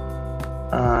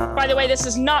 By the way, this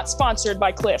is not sponsored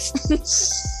by Cliff.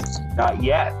 Not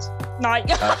yet.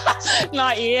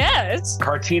 Not yet.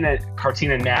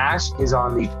 Cartina Nash is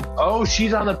on the... Oh,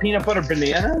 she's on the Peanut Butter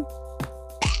Banana?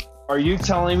 Are you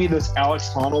telling me this Alex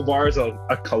Honnold bar is a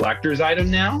collector's item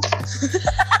now?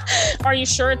 Are you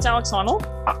sure it's Alex Honnold?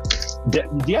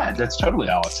 Yeah, that's totally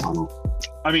Alex Honnold.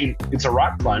 I mean, it's a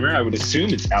rock climber. I would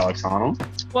assume it's Alex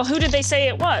Honnold. Well, who did they say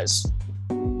it was?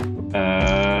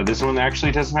 This one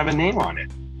actually doesn't have a name on it.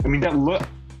 I mean,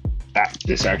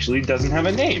 this actually doesn't have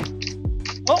a name.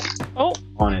 Oh.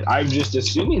 On it. I'm just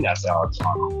assuming that's Alex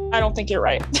Honnold. I don't think you're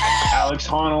right. Alex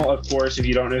Honnold, of course, if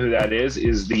you don't know who that is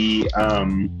the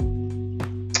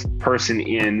person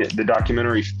in the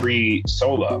documentary Free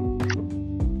Solo.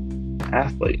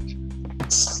 Athlete.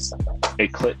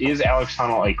 Is Alex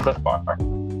Honnold a Cliff Bar?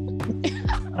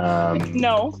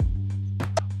 No.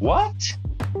 What?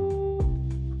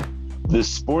 The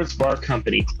sports bar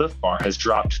company Cliff Bar has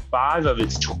dropped 5 of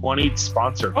its 20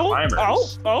 sponsored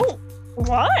climbers. Oh.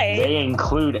 Why? They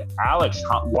include Alex.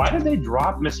 Why did they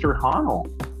drop Mr. Honnold?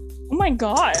 Oh my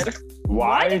God.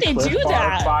 Why did they Cliff do Bar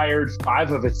that? Fired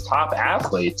 5 of its top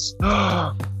athletes.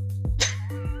 Alex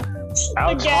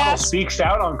Honnold speaks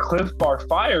out on Cliff Bar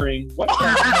firing. What the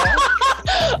hell?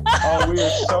 Oh, we are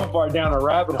so far down a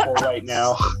rabbit hole right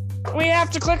now. We have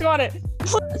to click on it.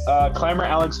 Climber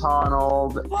Alex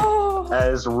Honnold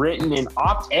has written an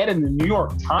op-ed in the New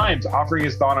York Times offering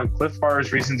his thought on Cliff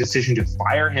Bar's recent decision to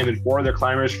fire him and 4 other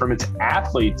climbers from its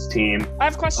athletes team. I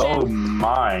have a question. Oh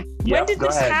my. When did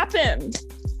this happen?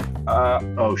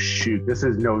 Oh shoot. This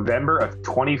is November of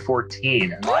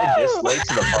 2014. Am I this late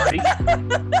to the party?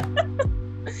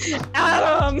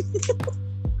 Adam.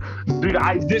 Dude,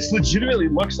 this legitimately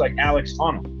looks like Alex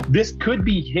Honnold. This could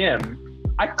be him.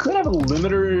 I could have a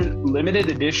limited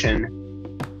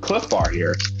edition Cliff Bar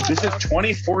here. This is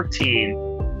 2014.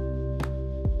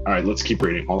 All right, let's keep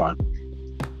reading. Hold on.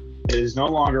 It is no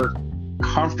longer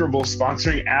comfortable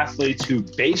sponsoring athletes who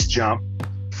base jump,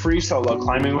 free solo,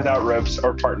 climbing without ropes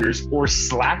or partners, or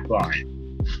slackline.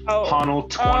 Honnold,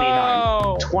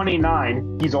 29.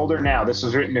 29. He's older now. This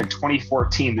was written in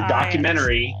 2014. The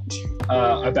documentary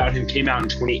about him came out in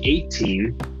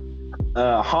 2018.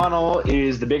 Honnold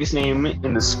is the biggest name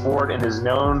in the sport and is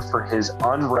known for his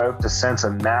unroped ascents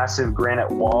of massive granite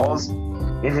walls.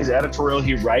 In his editorial,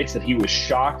 he writes that he was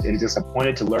shocked and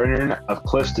disappointed to learn of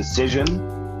Cliff's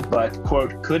decision, but,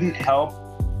 quote, couldn't help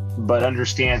but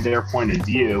understand their point of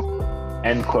view,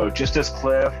 end quote. Just as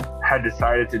Cliff had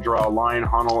decided to draw a line,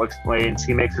 Honnold explains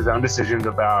he makes his own decisions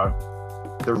about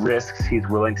the risks he's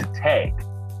willing to take.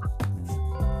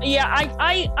 Yeah,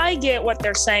 I get what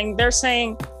they're saying. They're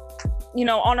saying,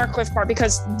 on our Cliff Bar,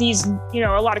 because these, a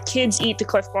lot of kids eat the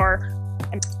Cliff Bar,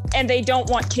 and they don't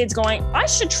want kids going, I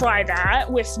should try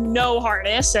that with no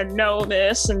harness and no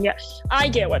this. And yeah, I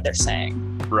get what they're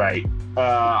saying. Right.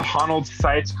 Honnold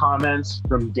cites comments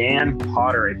from Dan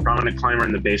Potter, a prominent climber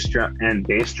in the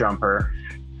base jumper,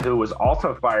 who was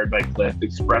also fired by Cliff,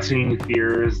 expressing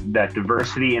fears that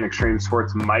diversity in extreme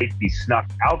sports might be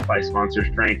snuffed out by sponsors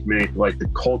trying to manipulate the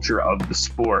culture of the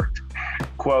sport.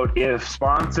 Quote, if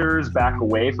sponsors back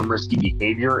away from risky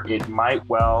behavior, it might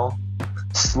well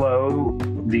slow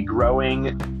the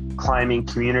growing climbing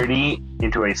community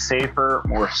into a safer,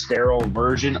 more sterile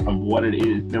version of what it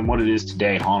is than what it is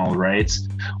today, Honnold writes.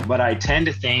 But I tend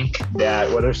to think that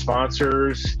whether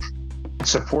sponsors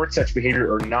support such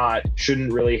behavior or not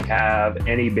shouldn't really have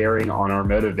any bearing on our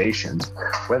motivations.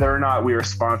 Whether or not we are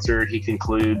sponsored, he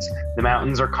concludes, the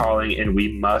mountains are calling and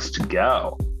we must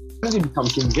go. I'm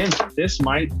convinced this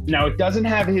might, now it doesn't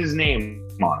have his name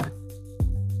on it,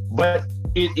 but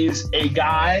it is a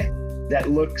guy that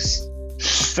looks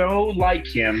so like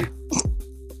him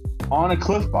on a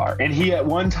Cliff Bar, and he at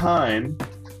one time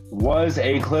was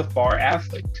a Cliff Bar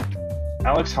athlete.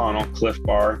 Alex Honnold, Cliff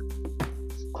Bar.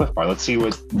 Let's see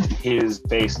what his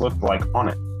face looked like on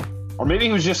it. Or maybe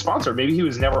he was just sponsored. Maybe he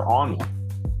was never on one.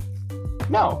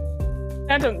 No.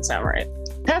 That doesn't sound right.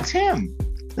 That's him.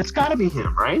 It's got to be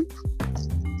him, right?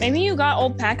 Maybe you got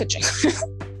old packaging.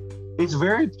 It's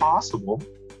very possible.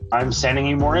 I'm sending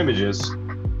you more images.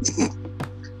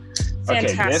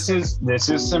 Okay, this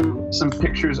is some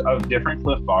pictures of different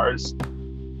Cliff Bars.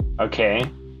 Okay.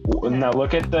 Now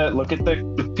look at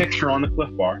the picture on the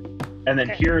Cliff Bar. And then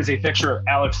here is a picture of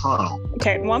Alex Honnold.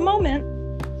 Okay, one moment.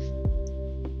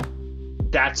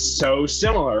 That's so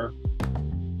similar.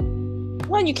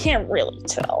 Well, you can't really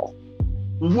tell.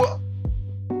 What?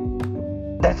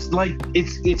 That's like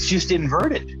it's just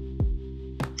inverted.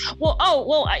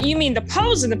 Well, you mean the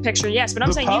pose in the picture? Yes, but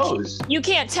I'm saying you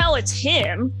can't tell it's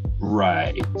him.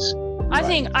 Right. I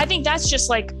think that's just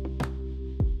like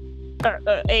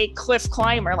a cliff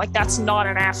climber. Like that's not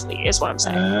an athlete, is what I'm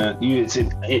saying.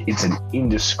 It's an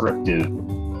indescriptive.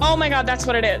 Oh my God, that's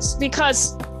what it is.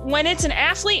 Because when it's an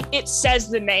athlete, it says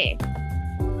the name.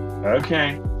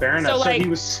 Okay, fair enough. So he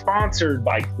was sponsored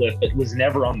by Cliff. It was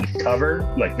never on the cover,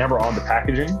 like never on the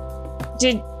packaging.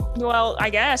 Well,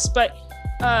 I guess, but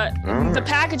the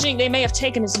packaging, they may have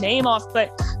taken his name off,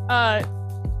 but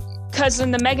because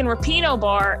in the Megan Rapinoe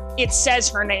bar, it says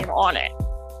her name on it.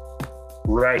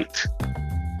 Right.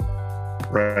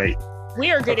 We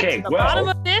are getting to the bottom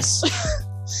of this.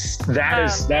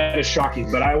 That is shocking,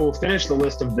 but I will finish the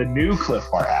list of the new Cliff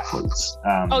Bar athletes.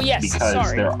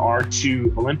 Because there are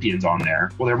 2 Olympians on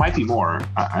there. Well, there might be more.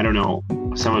 I don't know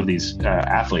some of these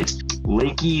athletes.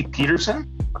 Lakey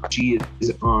Peterson, she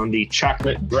is on the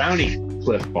chocolate brownie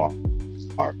Cliff Bar.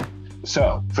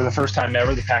 So, for the first time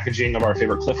ever, the packaging of our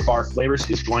favorite Cliff Bar flavors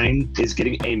is getting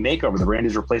a makeover. The brand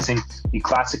is replacing the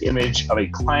classic image of a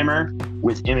climber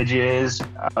with images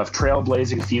of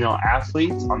trailblazing female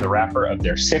athletes on the wrapper of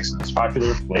their 6 most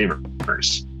popular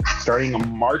flavors. Starting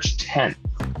on March 10th.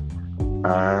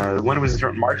 When was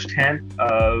it? March 10th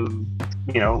of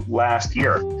last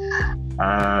year.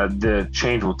 The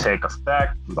change will take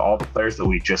effect with all the players that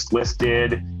we just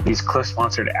listed. These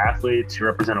Cliff-sponsored athletes who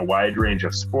represent a wide range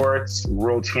of sports,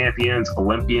 world champions,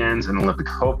 Olympians, and Olympic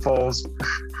hopefuls.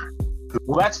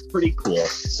 Well, that's pretty cool.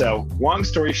 So, long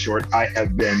story short, I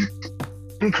have been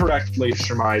incorrectly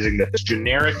surmising that this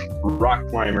generic rock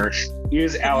climber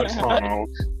is Alex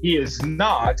Honnold. He is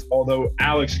not, although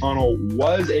Alex Honnold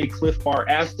was a Cliff Bar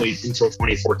athlete until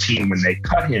 2014 when they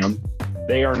cut him.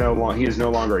 He is no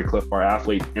longer a Cliff Bar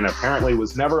athlete and apparently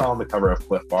was never on the cover of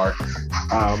Cliff Bar.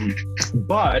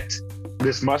 But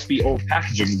this must be old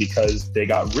packaging because they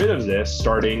got rid of this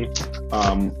starting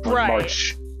on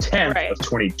March 10th of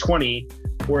 2020,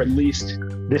 or at least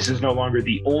this is no longer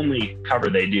the only cover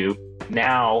they do.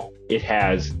 Now it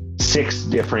has 6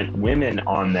 different women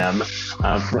on them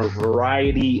from a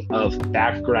variety of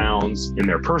backgrounds in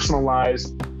their personal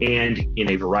lives and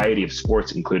in a variety of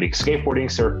sports, including skateboarding,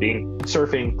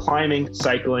 surfing, climbing,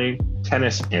 cycling,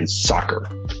 tennis, and soccer.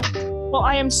 Well,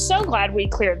 I am so glad we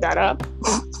cleared that up.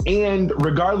 And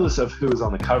regardless of who is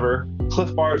on the cover,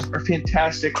 Cliff Bars are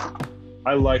fantastic.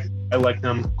 I like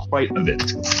them quite a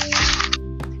bit.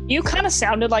 You kind of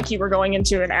sounded like you were going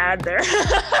into an ad there.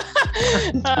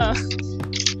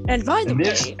 And by the way,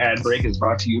 this ad break is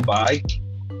brought to you by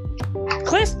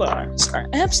Cliff Bars are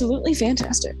absolutely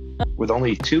fantastic. With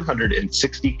only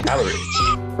 260 calories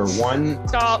for one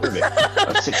serving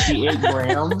of 68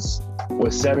 grams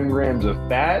with 7 grams of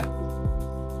fat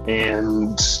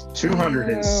and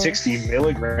 260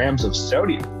 milligrams of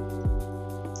sodium.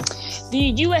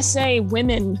 The USA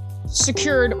women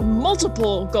secured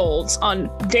multiple golds on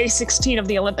day 16 of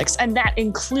the Olympics, and that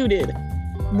included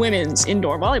women's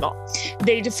indoor volleyball.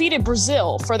 They defeated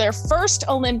Brazil for their first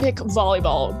Olympic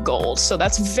volleyball gold, so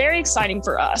that's very exciting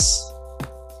for us.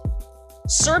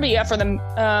 Serbia, for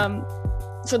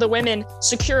the women,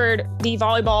 secured the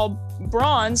volleyball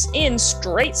bronze in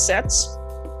straight sets.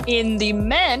 In the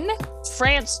men,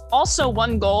 France also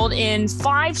won gold in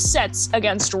 5 sets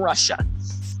against Russia.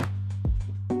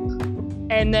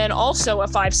 And then also a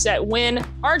 5-set win.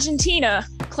 Argentina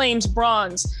claims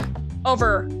bronze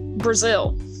over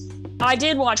Brazil. I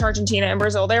did watch Argentina and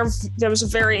Brazil. There was a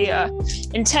very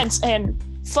intense and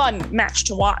fun match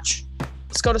to watch.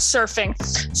 Let's go to surfing.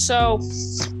 So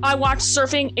I watched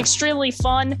surfing, extremely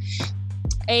fun,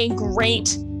 a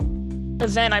great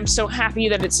event. I'm so happy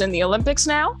that it's in the Olympics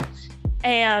now.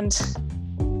 And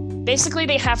basically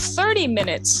they have 30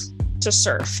 minutes to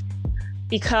surf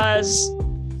because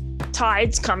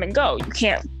tides come and go. You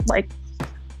can't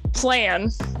plan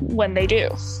when they do.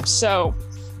 So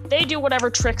they do whatever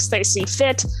tricks they see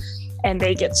fit, and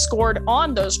they get scored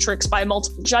on those tricks by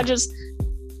multiple judges.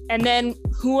 And then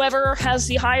whoever has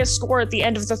the highest score at the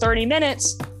end of the 30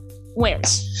 minutes wins.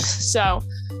 So,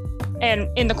 and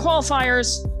in the qualifiers,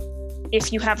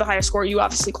 if you have the highest score, you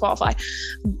obviously qualify,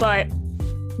 but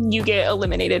you get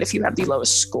eliminated if you have the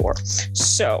lowest score.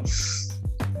 So,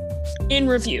 in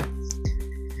review,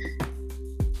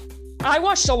 I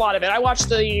watched a lot of it. I watched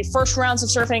the first rounds of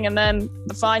surfing and then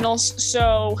the finals.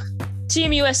 So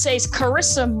Team USA's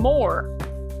Carissa Moore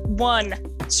won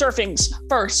surfing's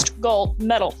first gold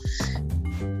medal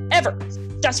ever.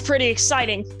 That's pretty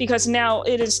exciting because now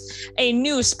it is a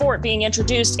new sport being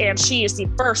introduced and she is the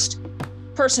first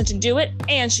person to do it,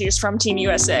 and she is from Team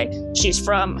USA. She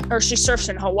surfs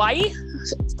in Hawaii,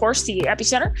 of course, the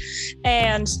epicenter,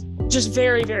 and just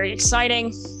very, very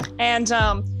exciting. And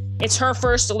it's her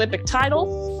first Olympic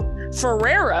title.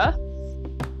 Ferreira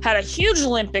had a huge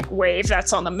Olympic wave.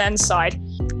 That's on the men's side.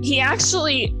 He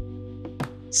actually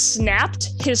snapped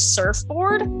his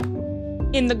surfboard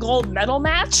in the gold medal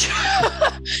match.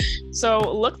 So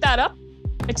look that up.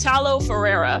 Italo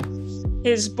Ferreira,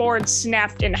 his board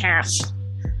snapped in half.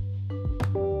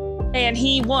 And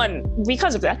he won,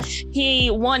 because of that,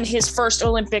 he won his first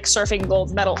Olympic surfing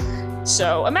gold medal.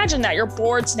 So imagine that, your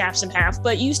board snaps in half,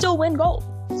 but you still win gold.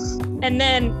 And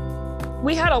then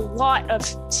we had a lot of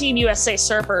Team USA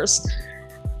surfers,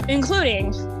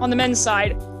 including, on the men's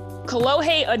side,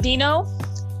 Kolohe Andino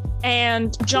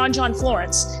and John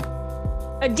Florence.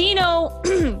 Andino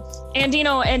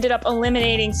ended up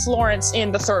eliminating Florence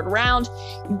in the third round,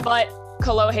 but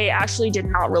Kolohe actually did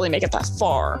not really make it that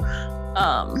far.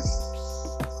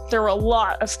 There were a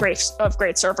lot of great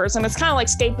surfers, and it's kind of like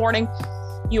skateboarding.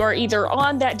 You are either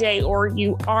on that day or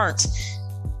you aren't.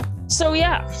 So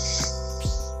yeah,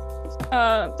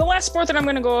 the last sport that I'm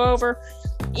going to go over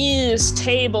is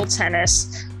table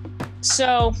tennis.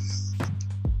 So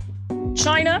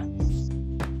China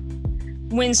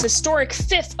wins historic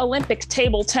 5th Olympic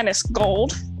table tennis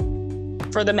gold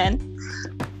for the men.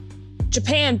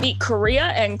 Japan beat Korea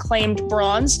and claimed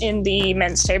bronze in the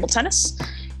men's table tennis.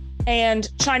 And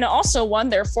China also won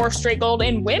their 4th straight gold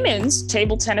in women's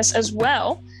table tennis as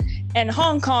well. And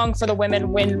Hong Kong for the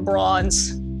women win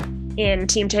bronze in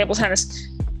team table tennis.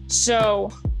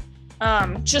 So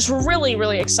just really,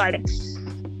 really exciting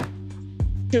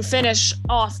to finish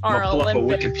off our Olympic.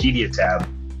 Wikipedia tab.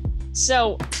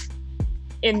 So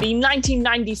in the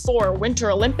 1994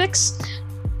 Winter Olympics,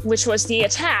 which was the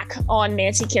attack on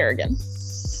Nancy Kerrigan.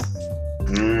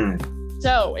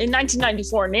 So in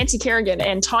 1994, Nancy Kerrigan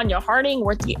and Tonya Harding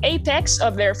were at the apex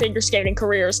of their figure skating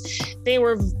careers. They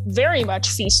were very much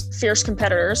fierce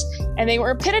competitors, and they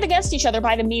were pitted against each other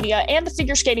by the media and the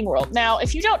figure skating world. Now,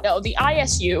 if you don't know, the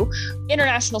ISU,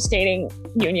 International Skating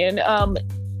Union,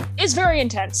 is very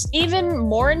intense, even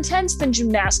more intense than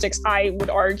gymnastics, I would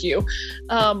argue.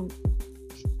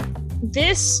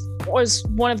 This was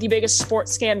one of the biggest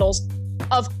sports scandals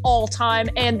of all time,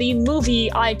 and the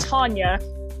movie I, Tonya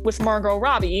with Margot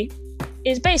Robbie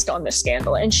is based on this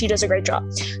scandal, and she does a great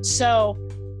job. So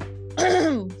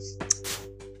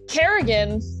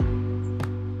Kerrigan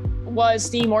was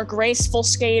the more graceful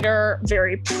skater,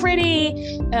 very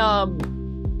pretty,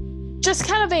 just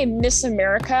kind of a Miss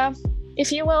America,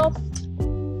 if you will.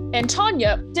 And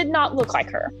Tonya did not look like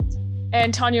her.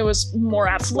 And Tonya was more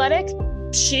athletic.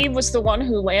 She was the one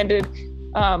who landed,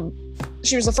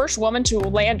 she was the first woman to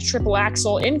land triple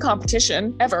axel in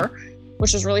competition ever,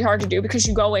 which is really hard to do because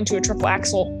you go into a triple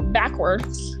axel backward.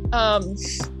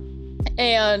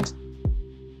 And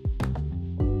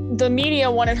the media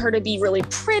wanted her to be really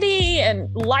pretty and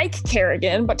like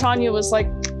Kerrigan, but Tonya was like,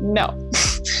 no.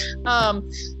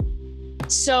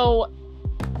 So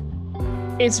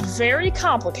it's very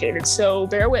complicated, so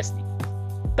bear with me.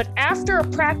 But after a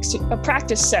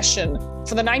practice session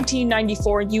for the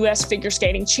 1994 U.S. Figure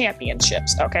Skating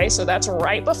Championships, okay, so that's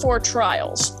right before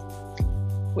trials.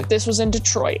 This was in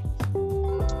Detroit.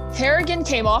 Kerrigan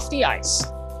came off the ice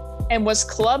and was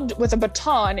clubbed with a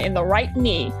baton in the right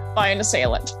knee by an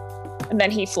assailant, and then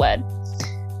he fled.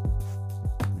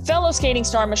 Fellow skating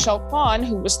star Michelle Kwan,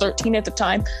 who was 13 at the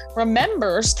time,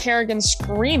 remembers Kerrigan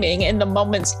screaming in the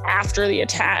moments after the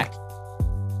attack.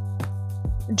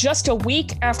 Just a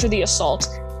week after the assault,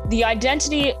 the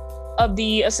identity of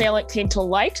the assailant came to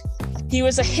light. He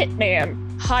was a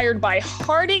hitman hired by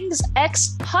Harding's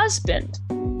ex-husband,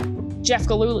 Jeff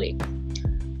Gillooly,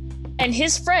 and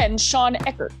his friend Sean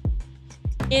Eckert.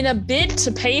 In a bid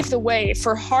to pave the way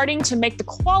for Harding to make the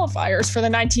qualifiers for the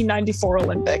 1994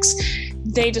 Olympics,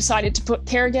 they decided to put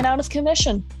Kerrigan out of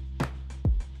commission.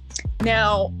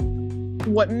 Now,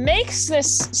 what makes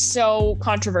this so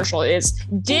controversial is,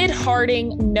 did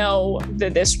Harding know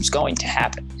that this was going to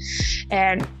happen?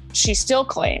 And she still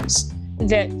claims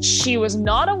that she was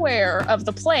not aware of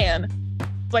the plan,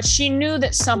 but she knew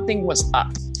that something was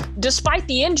up. Despite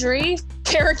the injury,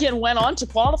 Kerrigan went on to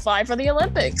qualify for the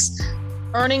Olympics,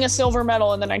 earning a silver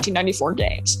medal in the 1994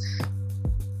 Games.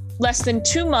 Less than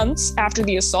 2 months after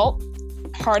the assault,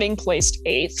 Harding placed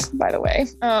 8th, by the way.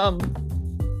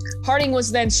 Harding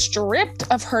was then stripped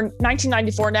of her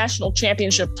 1994 national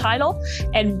championship title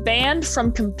and banned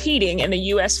from competing in the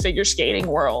U.S. figure skating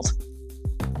world.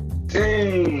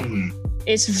 Dang.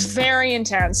 It's very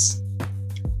intense.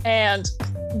 And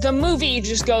the movie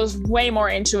just goes way more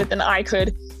into it than I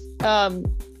could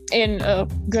in a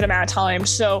good amount of time.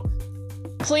 So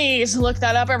please look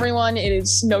that up, everyone. It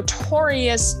is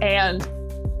notorious and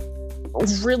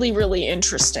really, really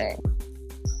interesting.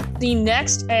 The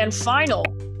next and final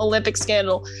Olympic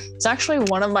scandal is actually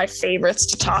one of my favorites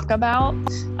to talk about.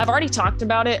 I've already talked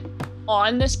about it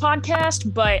on this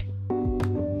podcast, but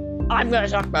I'm going to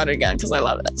talk about it again because I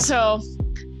love it. So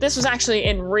this was actually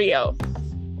in Rio.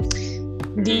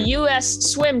 The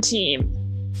U.S. swim team.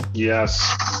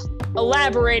 Yes.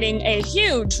 Elaborating a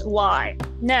huge lie.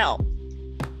 Now,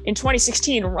 in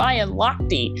 2016, Ryan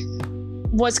Lochte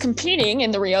was competing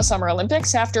in the Rio Summer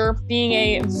Olympics after being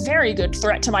a very good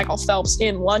threat to Michael Phelps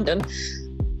in London.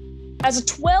 As a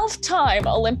 12-time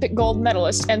Olympic gold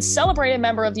medalist and celebrated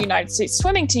member of the United States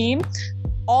swimming team,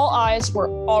 all eyes were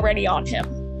already on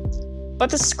him. But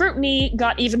the scrutiny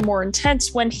got even more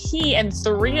intense when he and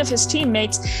 3 of his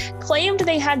teammates claimed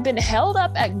they had been held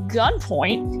up at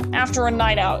gunpoint after a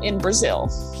night out in Brazil.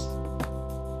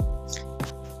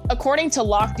 According to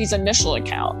Lochte's initial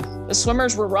account, the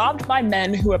swimmers were robbed by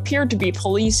men who appeared to be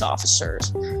police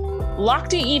officers.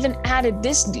 Lochte even added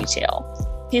this detail.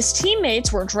 His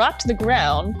teammates were dropped to the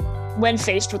ground when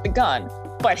faced with the gun,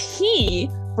 but he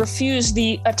refused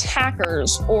the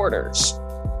attackers' orders.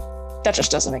 That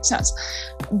just doesn't make sense.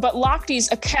 But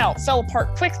Lochte's account fell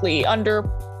apart quickly under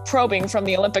probing from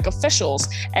the Olympic officials,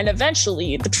 and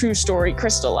eventually the true story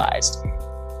crystallized.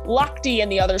 Lochte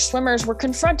and the other swimmers were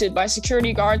confronted by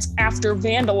security guards after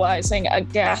vandalizing a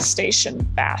gas station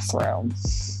bathroom.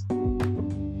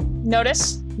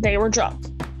 Notice, they were drunk.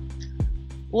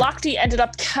 Lochte ended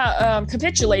up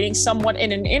capitulating somewhat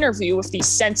in an interview with the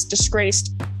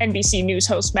since-disgraced NBC News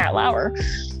host Matt Lauer,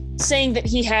 saying that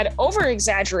he had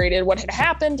over-exaggerated what had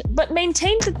happened, but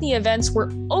maintained that the events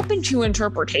were open to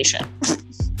interpretation.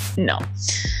 No.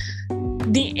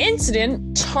 The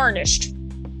incident tarnished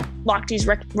Lochte's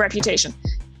reputation.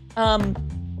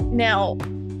 Now,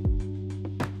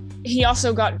 he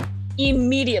also got,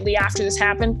 immediately after this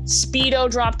happened,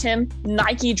 Speedo dropped him,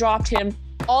 Nike dropped him,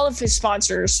 all of his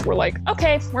sponsors were like,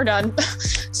 okay, we're done.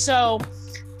 So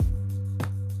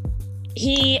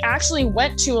he actually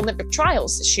went to Olympic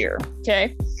trials this year,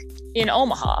 okay, in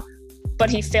Omaha, but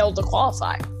he failed to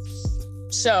qualify.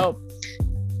 So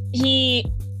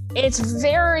it's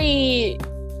very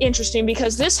interesting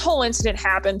because this whole incident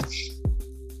happened,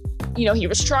 you know, he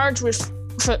was charged with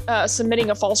submitting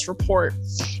a false report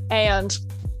and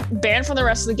banned from the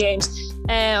rest of the games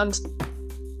and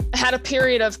had a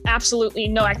period of absolutely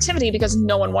no activity because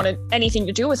no one wanted anything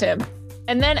to do with him.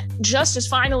 And then just as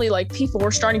finally, like, people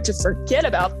were starting to forget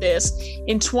about this,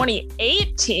 in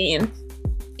 2018,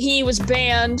 he was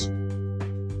banned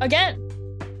again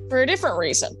for a different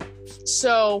reason.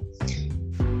 So,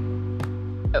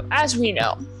 as we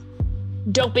know,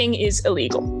 doping is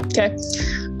illegal, okay?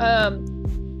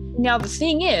 Now, the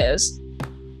thing is,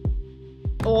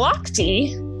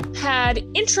 Lochte had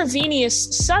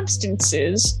intravenous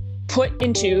substances put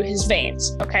into his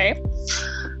veins, okay?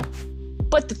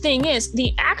 But the thing is,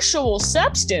 the actual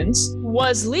substance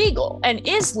was legal and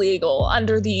is legal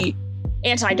under the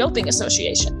Anti-Doping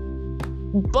Association.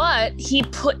 But he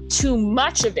put too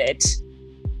much of it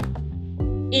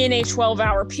in a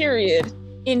 12-hour period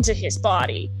into his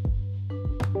body.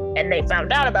 And they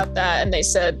found out about that and they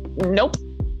said, nope,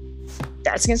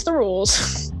 that's against the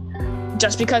rules.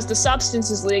 Just because the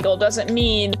substance is legal doesn't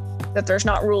mean that there's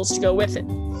not rules to go with it.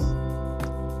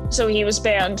 So he was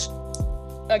banned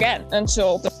again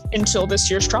until this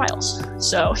year's trials.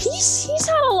 So he's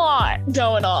had a lot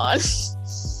going on.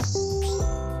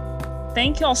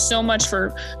 Thank you all so much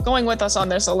for going with us on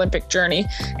this Olympic journey,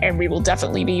 and we will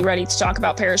definitely be ready to talk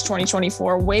about Paris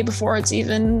 2024 way before it's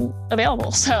even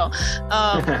available. So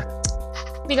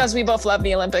because we both love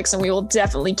the Olympics, and we will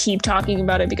definitely keep talking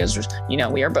about it because, you know,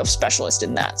 we are both specialists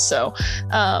in that. So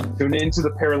tune into the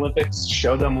Paralympics,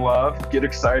 show them love, get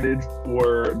excited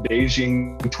for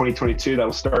Beijing 2022.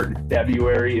 That'll start in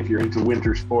February if you're into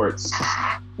winter sports.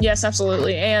 Yes,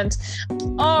 absolutely. And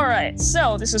all right,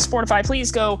 so this is Sportify.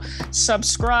 Please go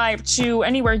subscribe to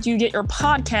anywhere you get your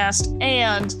podcast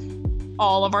and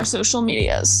all of our social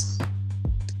medias.